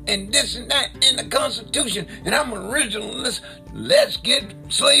win, and this and that in the Constitution. And I'm an originalist. Let's get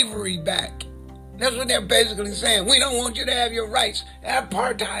slavery back. That's what they're basically saying. We don't want you to have your rights.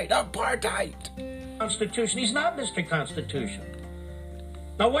 Apartheid. Constitution. He's not Mr. Constitution.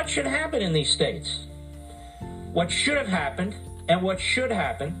 Now, what should happen in these states? What should have happened and what should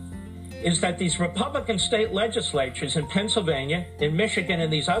happen is that these Republican state legislatures in Pennsylvania, in Michigan,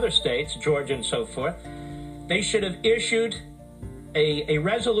 and these other states, Georgia and so forth, they should have issued a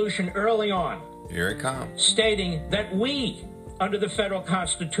resolution early on. Here it comes. Stating that we, under the federal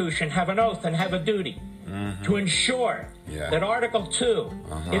Constitution, have an oath and have a duty to ensure that Article 2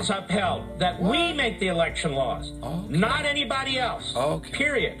 is upheld, that we make the election laws, not anybody else,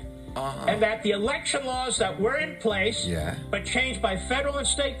 period. And that the election laws that were in place, but changed by federal and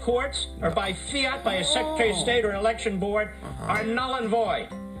state courts, or by fiat, by a Secretary of State or an election board, are null and void.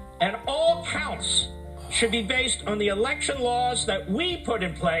 And all counts should be based on the election laws that we put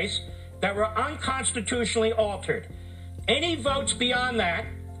in place that were unconstitutionally altered. Any votes beyond that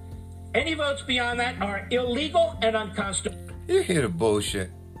are illegal and unconstitutional. You hear the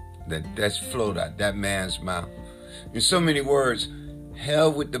bullshit that's flowed out that man's mouth. In so many words,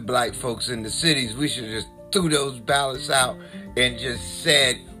 hell with the black folks in the cities. We should just threw those ballots out and just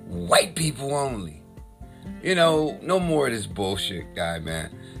said white people only. No more of this bullshit, guy,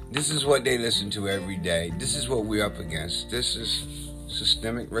 man. This is what they listen to every day. This is what we're up against. This is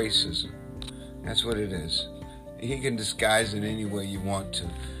systemic racism. That's what it is. He can disguise it any way you want to.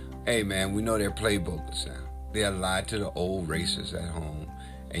 Hey, man, we know their playbooks now. They lie to the old racists at home.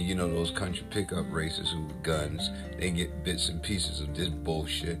 And those country pickup racists who with guns, they get bits and pieces of this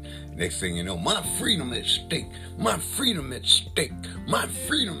bullshit. Next thing you know, my freedom at stake. My freedom at stake. My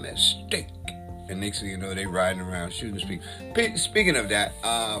freedom at stake. And next thing you know, they riding around shooting people. Speaking of that,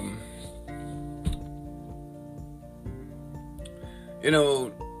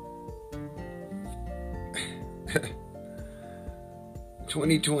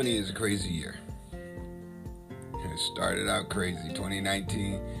 2020 is a crazy year. It started out crazy.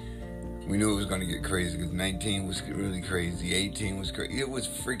 2019, we knew it was going to get crazy because 19 was really crazy. 18 was crazy. It was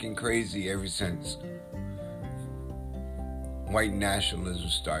freaking crazy ever since white nationalism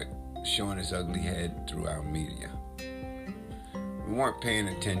started showing his ugly head through our media. We weren't paying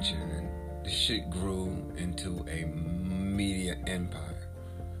attention, and the shit grew into a media empire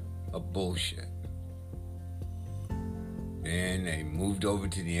of bullshit. Then they moved over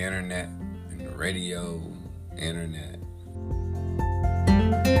to the internet and the radio, internet.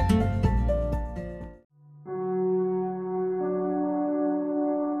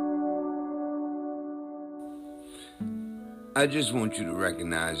 I just want you to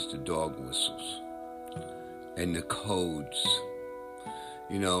recognize the dog whistles and the codes.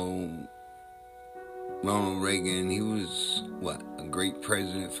 You know, Ronald Reagan, he was, what, a great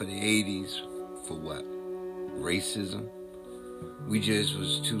president for the 80s? For what? Racism? We just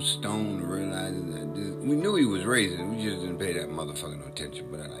was too stoned to realize that. We knew he was racist. We just didn't pay that motherfucker no attention,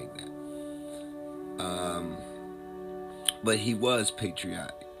 but I like that. But he was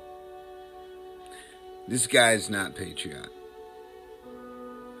patriotic. This guy's not patriotic.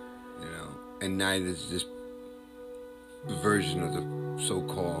 You know, and neither is this version of the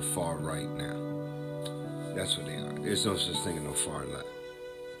so-called far right now. That's what they are. There's no such thing as no far left.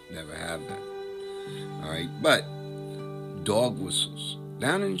 Never have that. All right, but dog whistles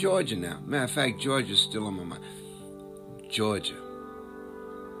down in Georgia now. Matter of fact, Georgia's still on my mind. Georgia,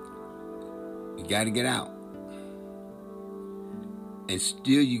 you got to get out, and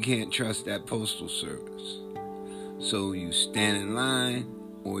still you can't trust that postal service. So you stand in line,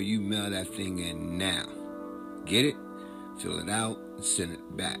 or you mail that thing in now. Get it, fill it out, and send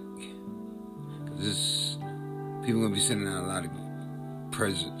it back. Because people are going to be sending out a lot of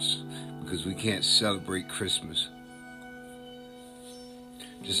presents because we can't celebrate Christmas.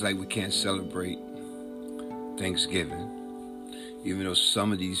 Just like we can't celebrate Thanksgiving. Even though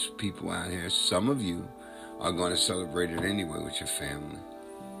some of these people out here, some of you, are going to celebrate it anyway with your family.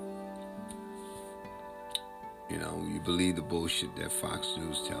 You know, you believe the bullshit that Fox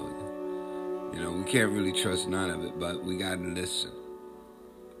News tell you. You know, we can't really trust none of it, but we got to listen.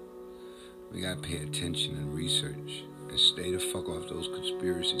 We got to pay attention and research and stay the fuck off those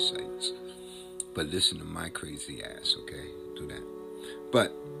conspiracy sites. But listen to my crazy ass, okay? Do that.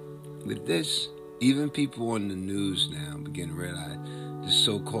 But with this, even people on the news now begin to realize the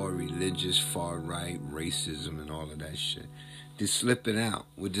so-called religious far-right racism and all of that shit. They're slipping out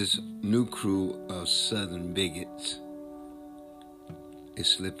with this new crew of Southern bigots. It's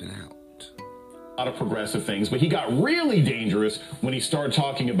slipping out. A lot of progressive things, but he got really dangerous when he started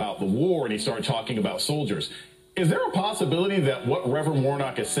talking about the war and he started talking about soldiers. Is there a possibility that what Reverend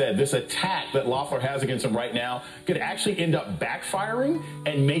Warnock has said, this attack that Loeffler has against him right now, could actually end up backfiring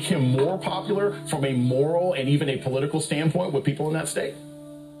and make him more popular from a moral and even a political standpoint with people in that state?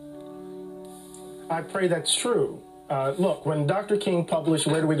 I pray that's true. Look, when Dr. King published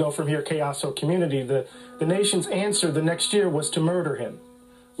Where Do We Go From Here, Chaos or Community, the nation's answer the next year was to murder him.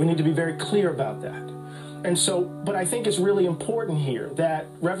 We need to be very clear about that. And so, but I think it's really important here that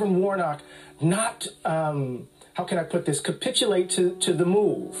Reverend Warnock not, how can I put this, capitulate to the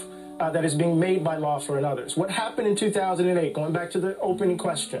move that is being made by Loeffler and others. What happened in 2008, going back to the opening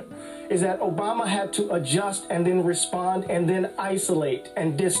question, is that Obama had to adjust and then respond and then isolate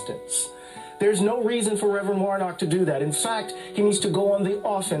and distance. There's no reason for Reverend Warnock to do that. In fact, he needs to go on the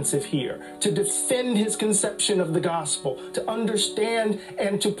offensive here, to defend his conception of the gospel, to understand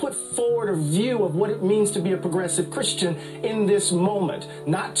and to put forward a view of what it means to be a progressive Christian in this moment.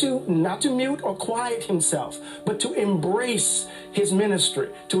 Not to mute or quiet himself, but to embrace his ministry,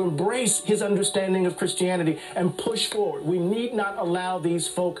 to embrace his understanding of Christianity and push forward. We need not allow these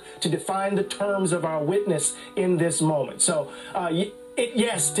folk to define the terms of our witness in this moment. So,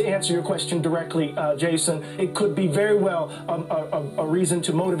 yes, to answer your question directly, Jason, it could be very well a reason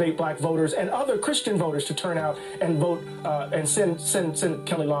to motivate black voters and other Christian voters to turn out and vote and send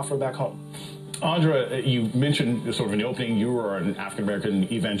Kelly Loeffler back home. Andra, you mentioned sort of in the opening, you are an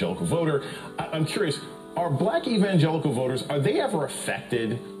African-American evangelical voter. I'm curious, are black evangelical voters, are they ever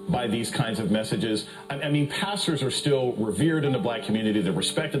affected by these kinds of messages? I mean, pastors are still revered in the black community. They're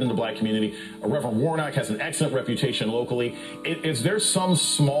respected in the black community. Reverend Warnock has an excellent reputation locally. Is there some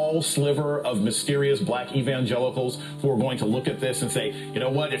small sliver of mysterious black evangelicals who are going to look at this and say, you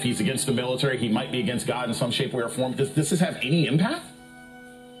know what, if he's against the military, he might be against God in some shape, way, or form? Does this have any impact?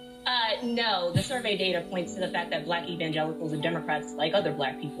 No, the survey data points to the fact that black evangelicals are Democrats like other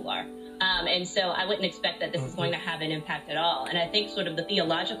black people are. And so I wouldn't expect that this is going to have an impact at all. And I think sort of the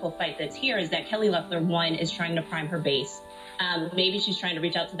theological fight that's here is that Kelly Loeffler, one, is trying to prime her base. Maybe she's trying to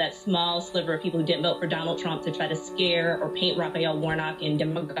reach out to that small sliver of people who didn't vote for Donald Trump to try to scare or paint Raphael Warnock in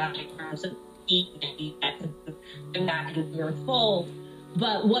demagogic terms so he can be back in the fold.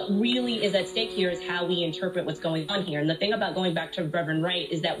 But what really is at stake here is how we interpret what's going on here. And the thing about going back to Reverend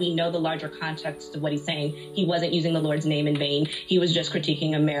Wright is that we know the larger context of what he's saying. He wasn't using the Lord's name in vain. He was just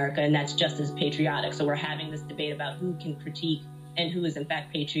critiquing America, and that's just as patriotic. So we're having this debate about who can critique and who is in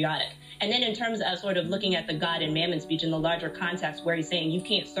fact patriotic. And then in terms of sort of looking at the God and Mammon speech in the larger context where he's saying you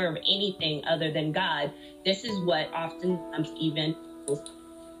can't serve anything other than God, this is what oftentimes even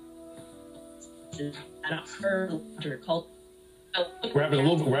We're having a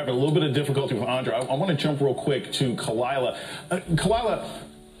little bit of difficulty with Andra. I want to jump real quick to Kalila. Kalila,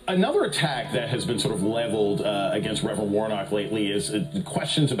 another attack that has been sort of leveled against Reverend Warnock lately is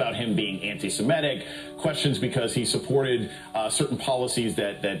questions about him being anti-Semitic, questions because he supported certain policies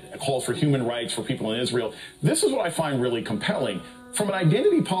that call for human rights for people in Israel. This is what I find really compelling. From an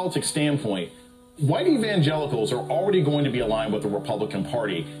identity politics standpoint, white evangelicals are already going to be aligned with the Republican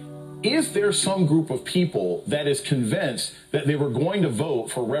Party. Is there some group of people that is convinced that they were going to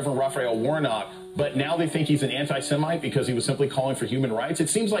vote for Reverend Raphael Warnock, but now they think he's an anti-Semite because he was simply calling for human rights? It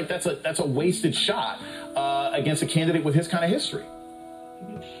seems like that's a wasted shot against a candidate with his kind of history.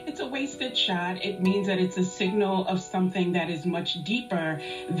 It's a wasted shot. It means that it's a signal of something that is much deeper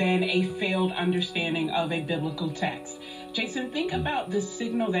than a failed understanding of a biblical text. Jason, think about the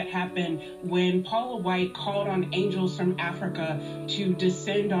signal that happened when Paula White called on angels from Africa to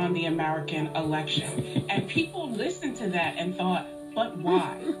descend on the American election. And people listened to that and thought, but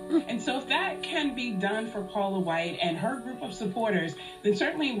why? And so if that can be done for Paula White and her group of supporters, then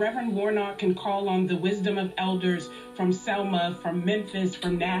certainly Reverend Warnock can call on the wisdom of elders from Selma, from Memphis,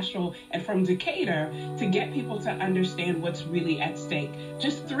 from Nashville, and from Decatur to get people to understand what's really at stake.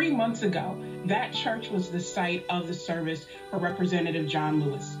 Just 3 months ago, that church was the site of the service for Representative John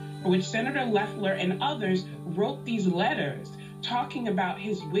Lewis, for which Senator Loeffler and others wrote these letters talking about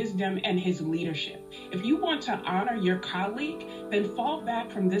his wisdom and his leadership. If you want to honor your colleague, then fall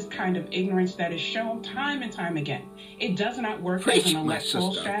back from this kind of ignorance that is shown time and time again. It does not work as an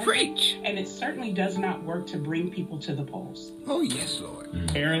electoral strategy, and it certainly does not work to bring people to the polls. Oh, yes, Lord.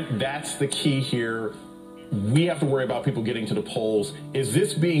 Aaron, that's the key here. We have to worry about people getting to the polls. Is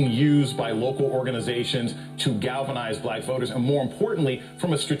this being used by local organizations to galvanize black voters? And more importantly,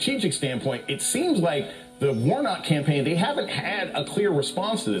 from a strategic standpoint, it seems like the Warnock campaign, they haven't had a clear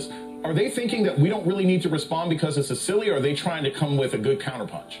response to this. Are they thinking that we don't really need to respond because it's a silly, or are they trying to come with a good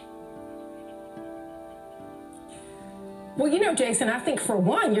counterpunch? Well, you know, Jason, I think for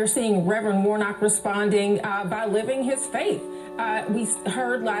one, you're seeing Reverend Warnock responding by living his faith. We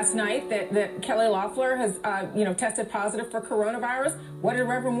heard last night that Kelly Loeffler has, tested positive for coronavirus. What did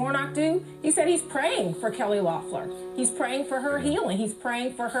Reverend Warnock do? He said he's praying for Kelly Loeffler. He's praying for her healing. He's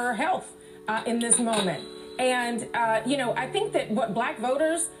praying for her health in this moment. And, I think that what black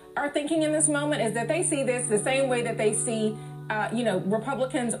voters are thinking in this moment is that they see this the same way that they see,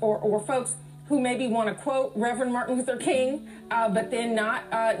 Republicans or folks who maybe want to quote Reverend Martin Luther King, but then not,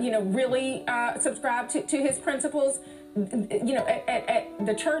 really subscribe to his principles. At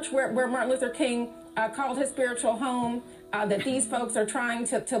the church where Martin Luther King called his spiritual home, that these folks are trying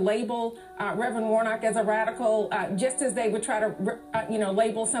to label Reverend Warnock as a radical, just as they would try to,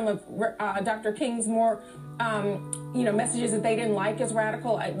 label some of Dr. King's more, messages that they didn't like as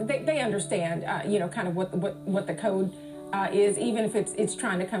radical. They understand, kind of what the code is, even if it's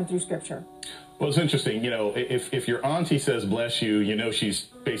trying to come through Scripture. Well, it's interesting, if your auntie says bless you, she's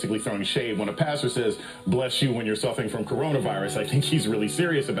basically throwing shade. When a pastor says bless you when you're suffering from coronavirus, I think he's really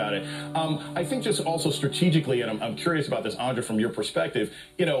serious about it. I think just also strategically, and I'm curious about this, Andra, from your perspective,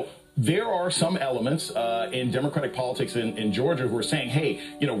 there are some elements in Democratic politics in Georgia who are saying, hey,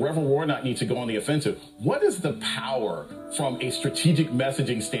 Reverend Warnock needs to go on the offensive. What is the power from a strategic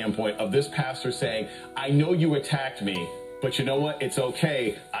messaging standpoint of this pastor saying, I know you attacked me, but you know what? It's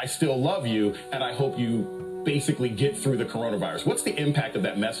okay. I still love you, and I hope you basically get through the coronavirus. What's the impact of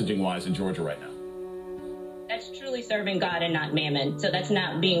that messaging-wise in Georgia right now? That's truly serving God and not mammon. So that's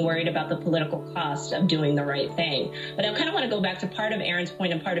not being worried about the political cost of doing the right thing. But I kind of want to go back to part of Aaron's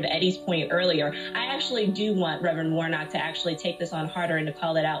point and part of Eddie's point earlier. I actually do want Reverend Warnock to actually take this on harder and to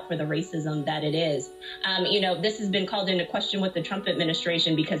call it out for the racism that it is. This has been called into question with the Trump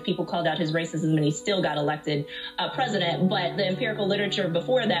administration because people called out his racism and he still got elected president. But the empirical literature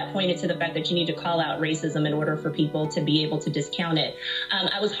before that pointed to the fact that you need to call out racism in order for people to be able to discount it.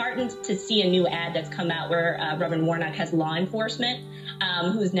 I was heartened to see a new ad that's come out where Reverend Warnock has law enforcement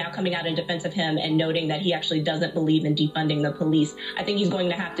who's now coming out in defense of him and noting that he actually doesn't believe in defunding the police. I think he's going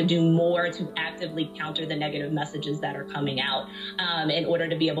to have to do more to actively counter the negative messages that are coming out in order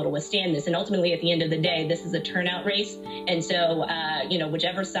to be able to withstand this. And ultimately, at the end of the day, this is a turnout race. And so,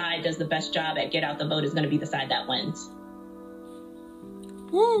 whichever side does the best job at get out the vote is going to be the side that wins.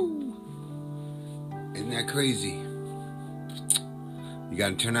 Woo! Isn't that crazy? You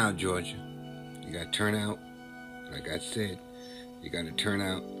gotta turn out, Georgia. You gotta turn out. Like I said, you gotta turn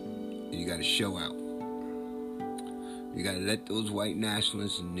out and you gotta show out. You gotta let those white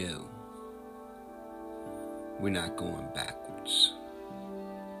nationalists know we're not going backwards.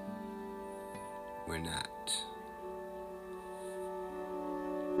 We're not.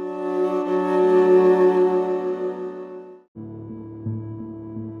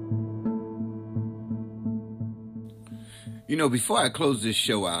 You know, before I close this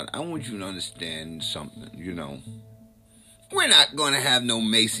show out, I want you to understand something, you know. We're not going to have no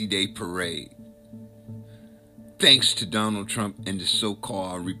Macy Day parade. Thanks to Donald Trump and the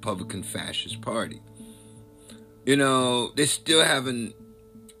so-called Republican Fascist Party. You know, they still haven't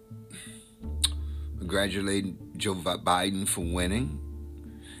congratulated Joe Biden for winning.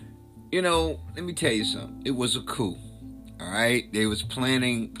 You know, let me tell you something. It was a coup, all right? They was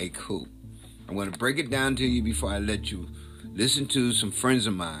planning a coup. I'm going to break it down to you before I let you listen to some friends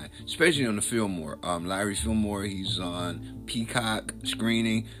of mine, especially on the Fillmore. Larry Fillmore, he's on Peacock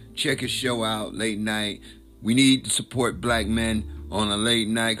screening. Check his show out, late night. We need to support black men on a late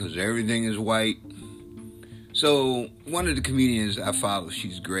night because everything is white. So one of the comedians I follow,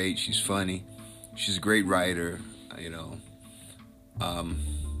 she's great. She's funny. She's a great writer, you know. I'm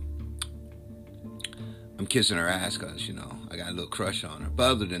kissing her ass because, you know, I got a little crush on her.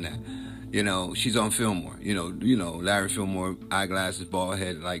 But other than that, you know, she's on Fillmore. You know, Larry Fillmore, eyeglasses, bald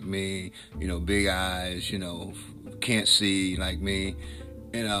head like me, you know, big eyes, you know, can't see like me,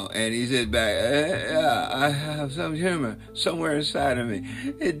 you know, and he said back, yeah, I have some humor somewhere inside of me.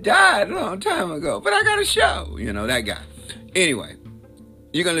 It died a long time ago, but I got a show, you know, that guy. Anyway,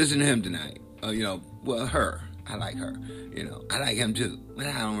 you're going to listen to him tonight. You know, well, her. I like her, you know. I like him too, but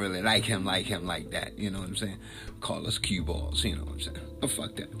I don't really like him like that, you know what I'm saying? Call us cue balls, you know what I'm saying? Oh,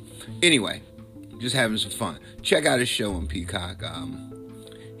 fuck that. Anyway, just having some fun. Check out his show on Peacock.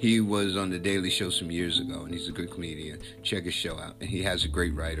 He was on The Daily Show some years ago, and he's a good comedian. Check his show out. And he has a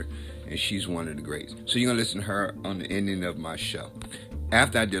great writer, and she's one of the greats. So you're going to listen to her on the ending of my show.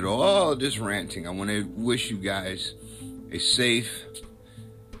 After I did all this ranting, I want to wish you guys a safe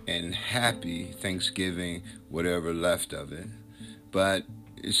and happy Thanksgiving, whatever left of it. But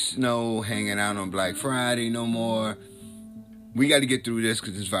it's no hanging out on Black Friday no more. We got to get through this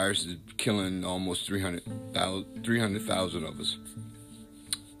because this virus is killing almost 300,000 of us.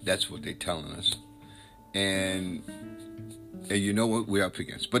 That's what they're telling us. And you know what we're up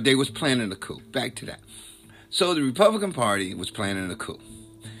against. But they was planning a coup. Back to that. So the Republican Party was planning a coup.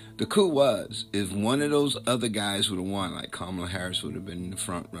 The coup was, if one of those other guys would have won, like Kamala Harris would have been the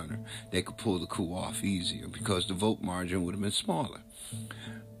front runner, they could pull the coup off easier because the vote margin would have been smaller.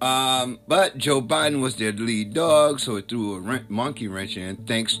 But Joe Biden was their lead dog, so it threw a monkey wrench in,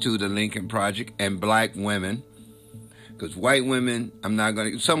 thanks to the Lincoln Project and black women. Because white women, I'm not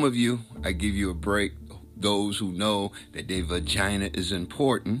going to, some of you, I give you a break, those who know that their vagina is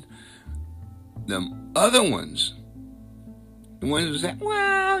important. The other ones, the ones who say,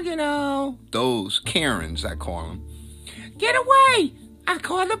 well, you know, those Karens, I call them. Get away! I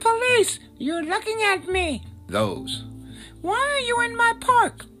call the police. You're looking at me. Those. Why are you in my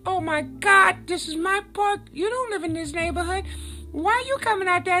park? Oh my God, this is my park. You don't live in this neighborhood. Why are you coming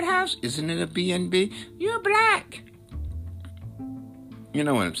out that house? Isn't it a B&B? You're black. You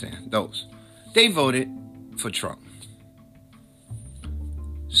know what I'm saying? Those. They voted for Trump.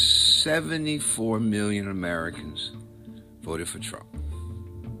 74 million Americans voted for Trump.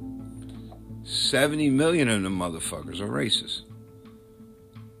 70 million of them motherfuckers are racist.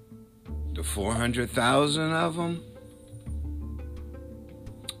 The 400,000 of them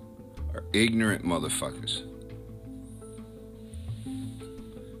are ignorant motherfuckers.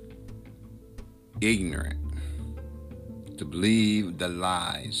 Ignorant. To believe the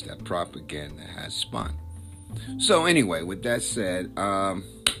lies that propaganda has spun. So anyway, with that said,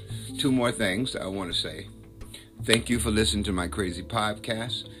 two more things I want to say. Thank you for listening to my crazy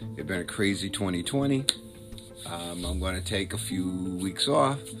podcast. It's been a crazy 2020. I'm going to take a few weeks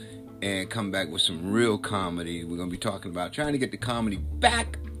off and come back with some real comedy. We're going to be talking about trying to get the comedy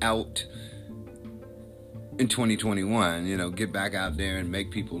back out in 2021. You know, get back out there and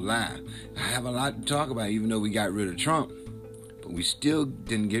make people laugh. I have a lot to talk about, even though we got rid of Trump. But we still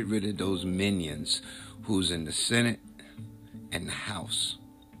didn't get rid of those minions who's in the Senate and the House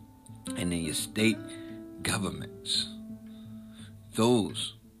and in your state governments.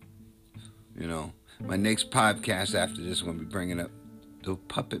 Those, you know, my next podcast after this, I'm going to be bringing up the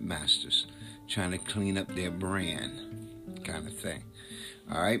puppet masters, trying to clean up their brand kind of thing.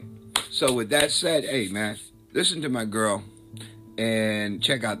 All right. So with that said, hey, man, listen to my girl and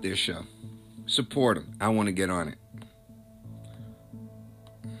check out their show. Support them. I want to get on it.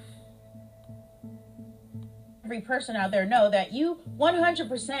 Every person out there know that you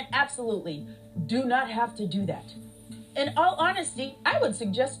 100% absolutely do not have to do that. In all honesty, I would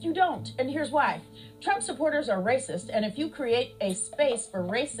suggest you don't. And here's why. Trump supporters are racist, and if you create a space for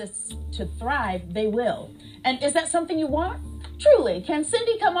racists to thrive, they will. And is that something you want? Truly, can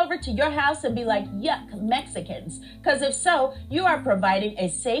Cindy come over to your house and be like, yuck, Mexicans? Because if so, you are providing a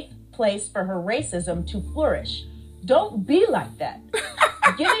safe place for her racism to flourish. Don't be like that.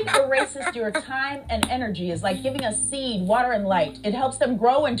 Giving a racist your time and energy is like giving a seed water and light. It helps them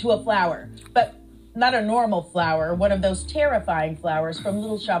grow into a flower, but not a normal flower, one of those terrifying flowers from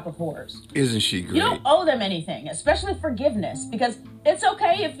Little Shop of Horrors. Isn't she great? You don't owe them anything, especially forgiveness, because it's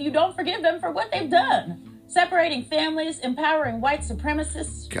okay if you don't forgive them for what they've done. Separating families, empowering white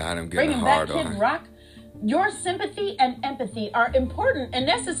supremacists, God, I'm getting bringing hard back Kid on. Rock. Your sympathy and empathy are important and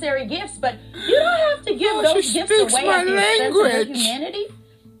necessary gifts, but you don't have to give those gifts away at the expense of their humanity.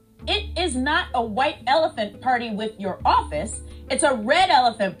 It is not a white elephant party with your office. It's a red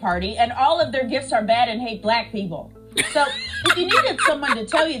elephant party, and all of their gifts are bad and hate black people. So if you needed someone to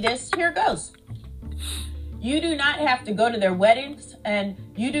tell you this, here goes. You do not have to go to their weddings, and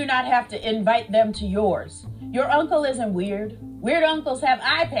you do not have to invite them to yours. Your uncle isn't weird. Weird uncles have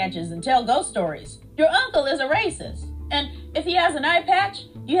eye patches and tell ghost stories. Your uncle is a racist. And if he has an eye patch,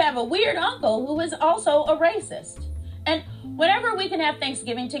 you have a weird uncle who is also a racist. And whenever we can have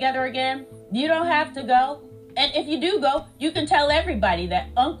Thanksgiving together again, you don't have to go. And if you do go, you can tell everybody that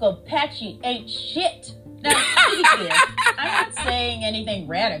Uncle Patchy ain't shit. Now, to be clear, I'm not saying anything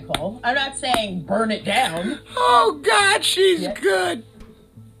radical. I'm not saying burn it down. Oh, God, she's good.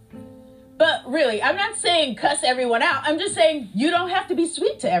 But really, I'm not saying cuss everyone out. I'm just saying you don't have to be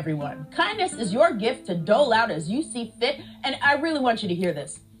sweet to everyone. Kindness is your gift to dole out as you see fit. And I really want you to hear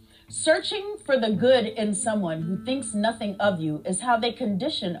this. Searching for the good in someone who thinks nothing of you is how they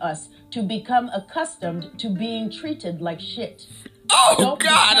condition us to become accustomed to being treated like shit. Oh,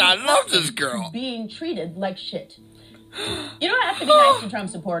 God, I love this girl. Being treated like shit. You don't have to be nice to Trump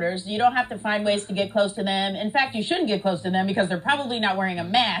supporters. You don't have to find ways to get close to them. In fact, you shouldn't get close to them because they're probably not wearing a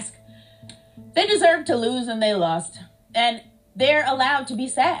mask. They deserve to lose and they lost. And they're allowed to be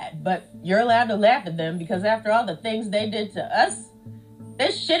sad, but you're allowed to laugh at them because after all the things they did to us,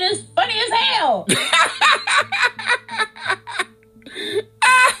 this shit is funny as hell.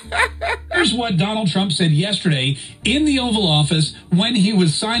 Here's what Donald Trump said yesterday in the Oval Office when he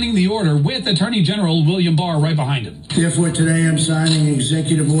was signing the order with Attorney General William Barr right behind him. Therefore, today I'm signing an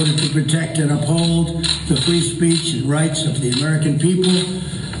executive order to protect and uphold the free speech and rights of the American people.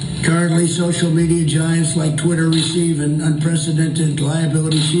 Currently, social media giants like Twitter receive an unprecedented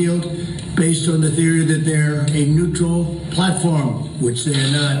liability shield based on the theory that they're a neutral platform, which they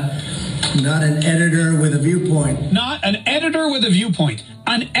are not. Not an editor with a viewpoint. Not an editor with a viewpoint.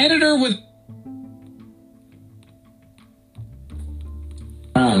 An editor with...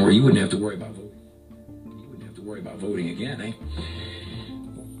 Where you wouldn't have to worry about voting. You wouldn't have to worry about voting again, eh?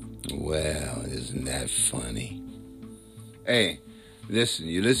 Well, isn't that funny? Hey, listen,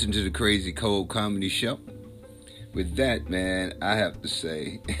 you listen to the Crazy Cold Comedy Show? With that, man, I have to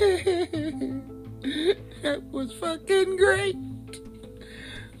say, that was fucking great.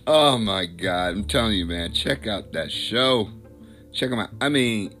 Oh, my God. I'm telling you, man, check out that show. Check them out. I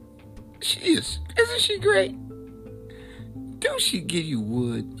mean, isn't she great? Don't she give you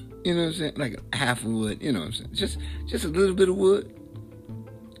wood? You know what I'm saying? Like half a wood, you know what I'm saying? Just a little bit of wood.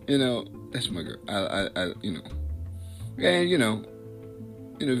 You know, that's my girl. I you know. And, you know,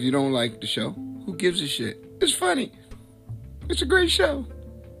 if you don't like the show, who gives a shit? It's funny. It's a great show.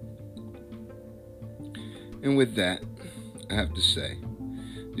 And with that, I have to say,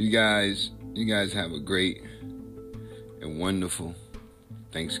 you guys have a great and wonderful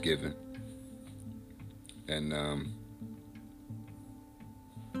Thanksgiving. And I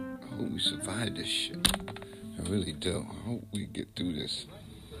hope we survive this shit. I really do. I hope we get through this.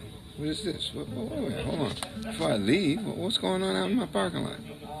 What is this? Wait, hold on. Before I leave, what's going on out in my parking lot?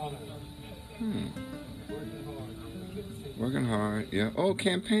 Working hard, yeah. Oh,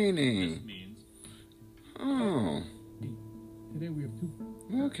 campaigning. Oh. Today we have two.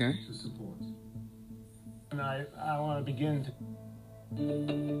 Okay. And I want to begin to...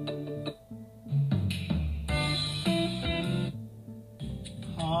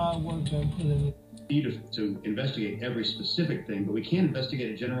 Hard work been put in. Need to investigate every specific thing, but we can't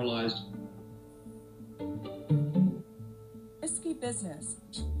investigate a generalized. Risky business.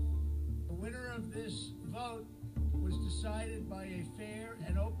 The winner of this vote was decided by a fair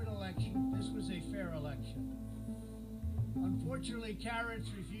and open election. This was a fair election. Unfortunately, Carrots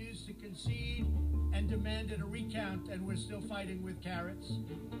refused to concede and demanded a recount, and we're still fighting with Carrots.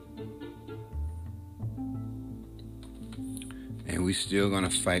 And we still gonna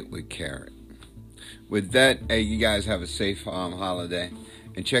fight with Carrot. With that, hey, you guys have a safe holiday.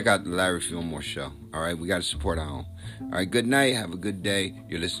 And check out the Larry Fillmore Show. All right, we got to support our own. All right, good night. Have a good day.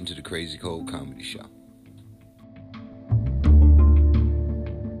 You're listening to the Crazy Cold Comedy Show.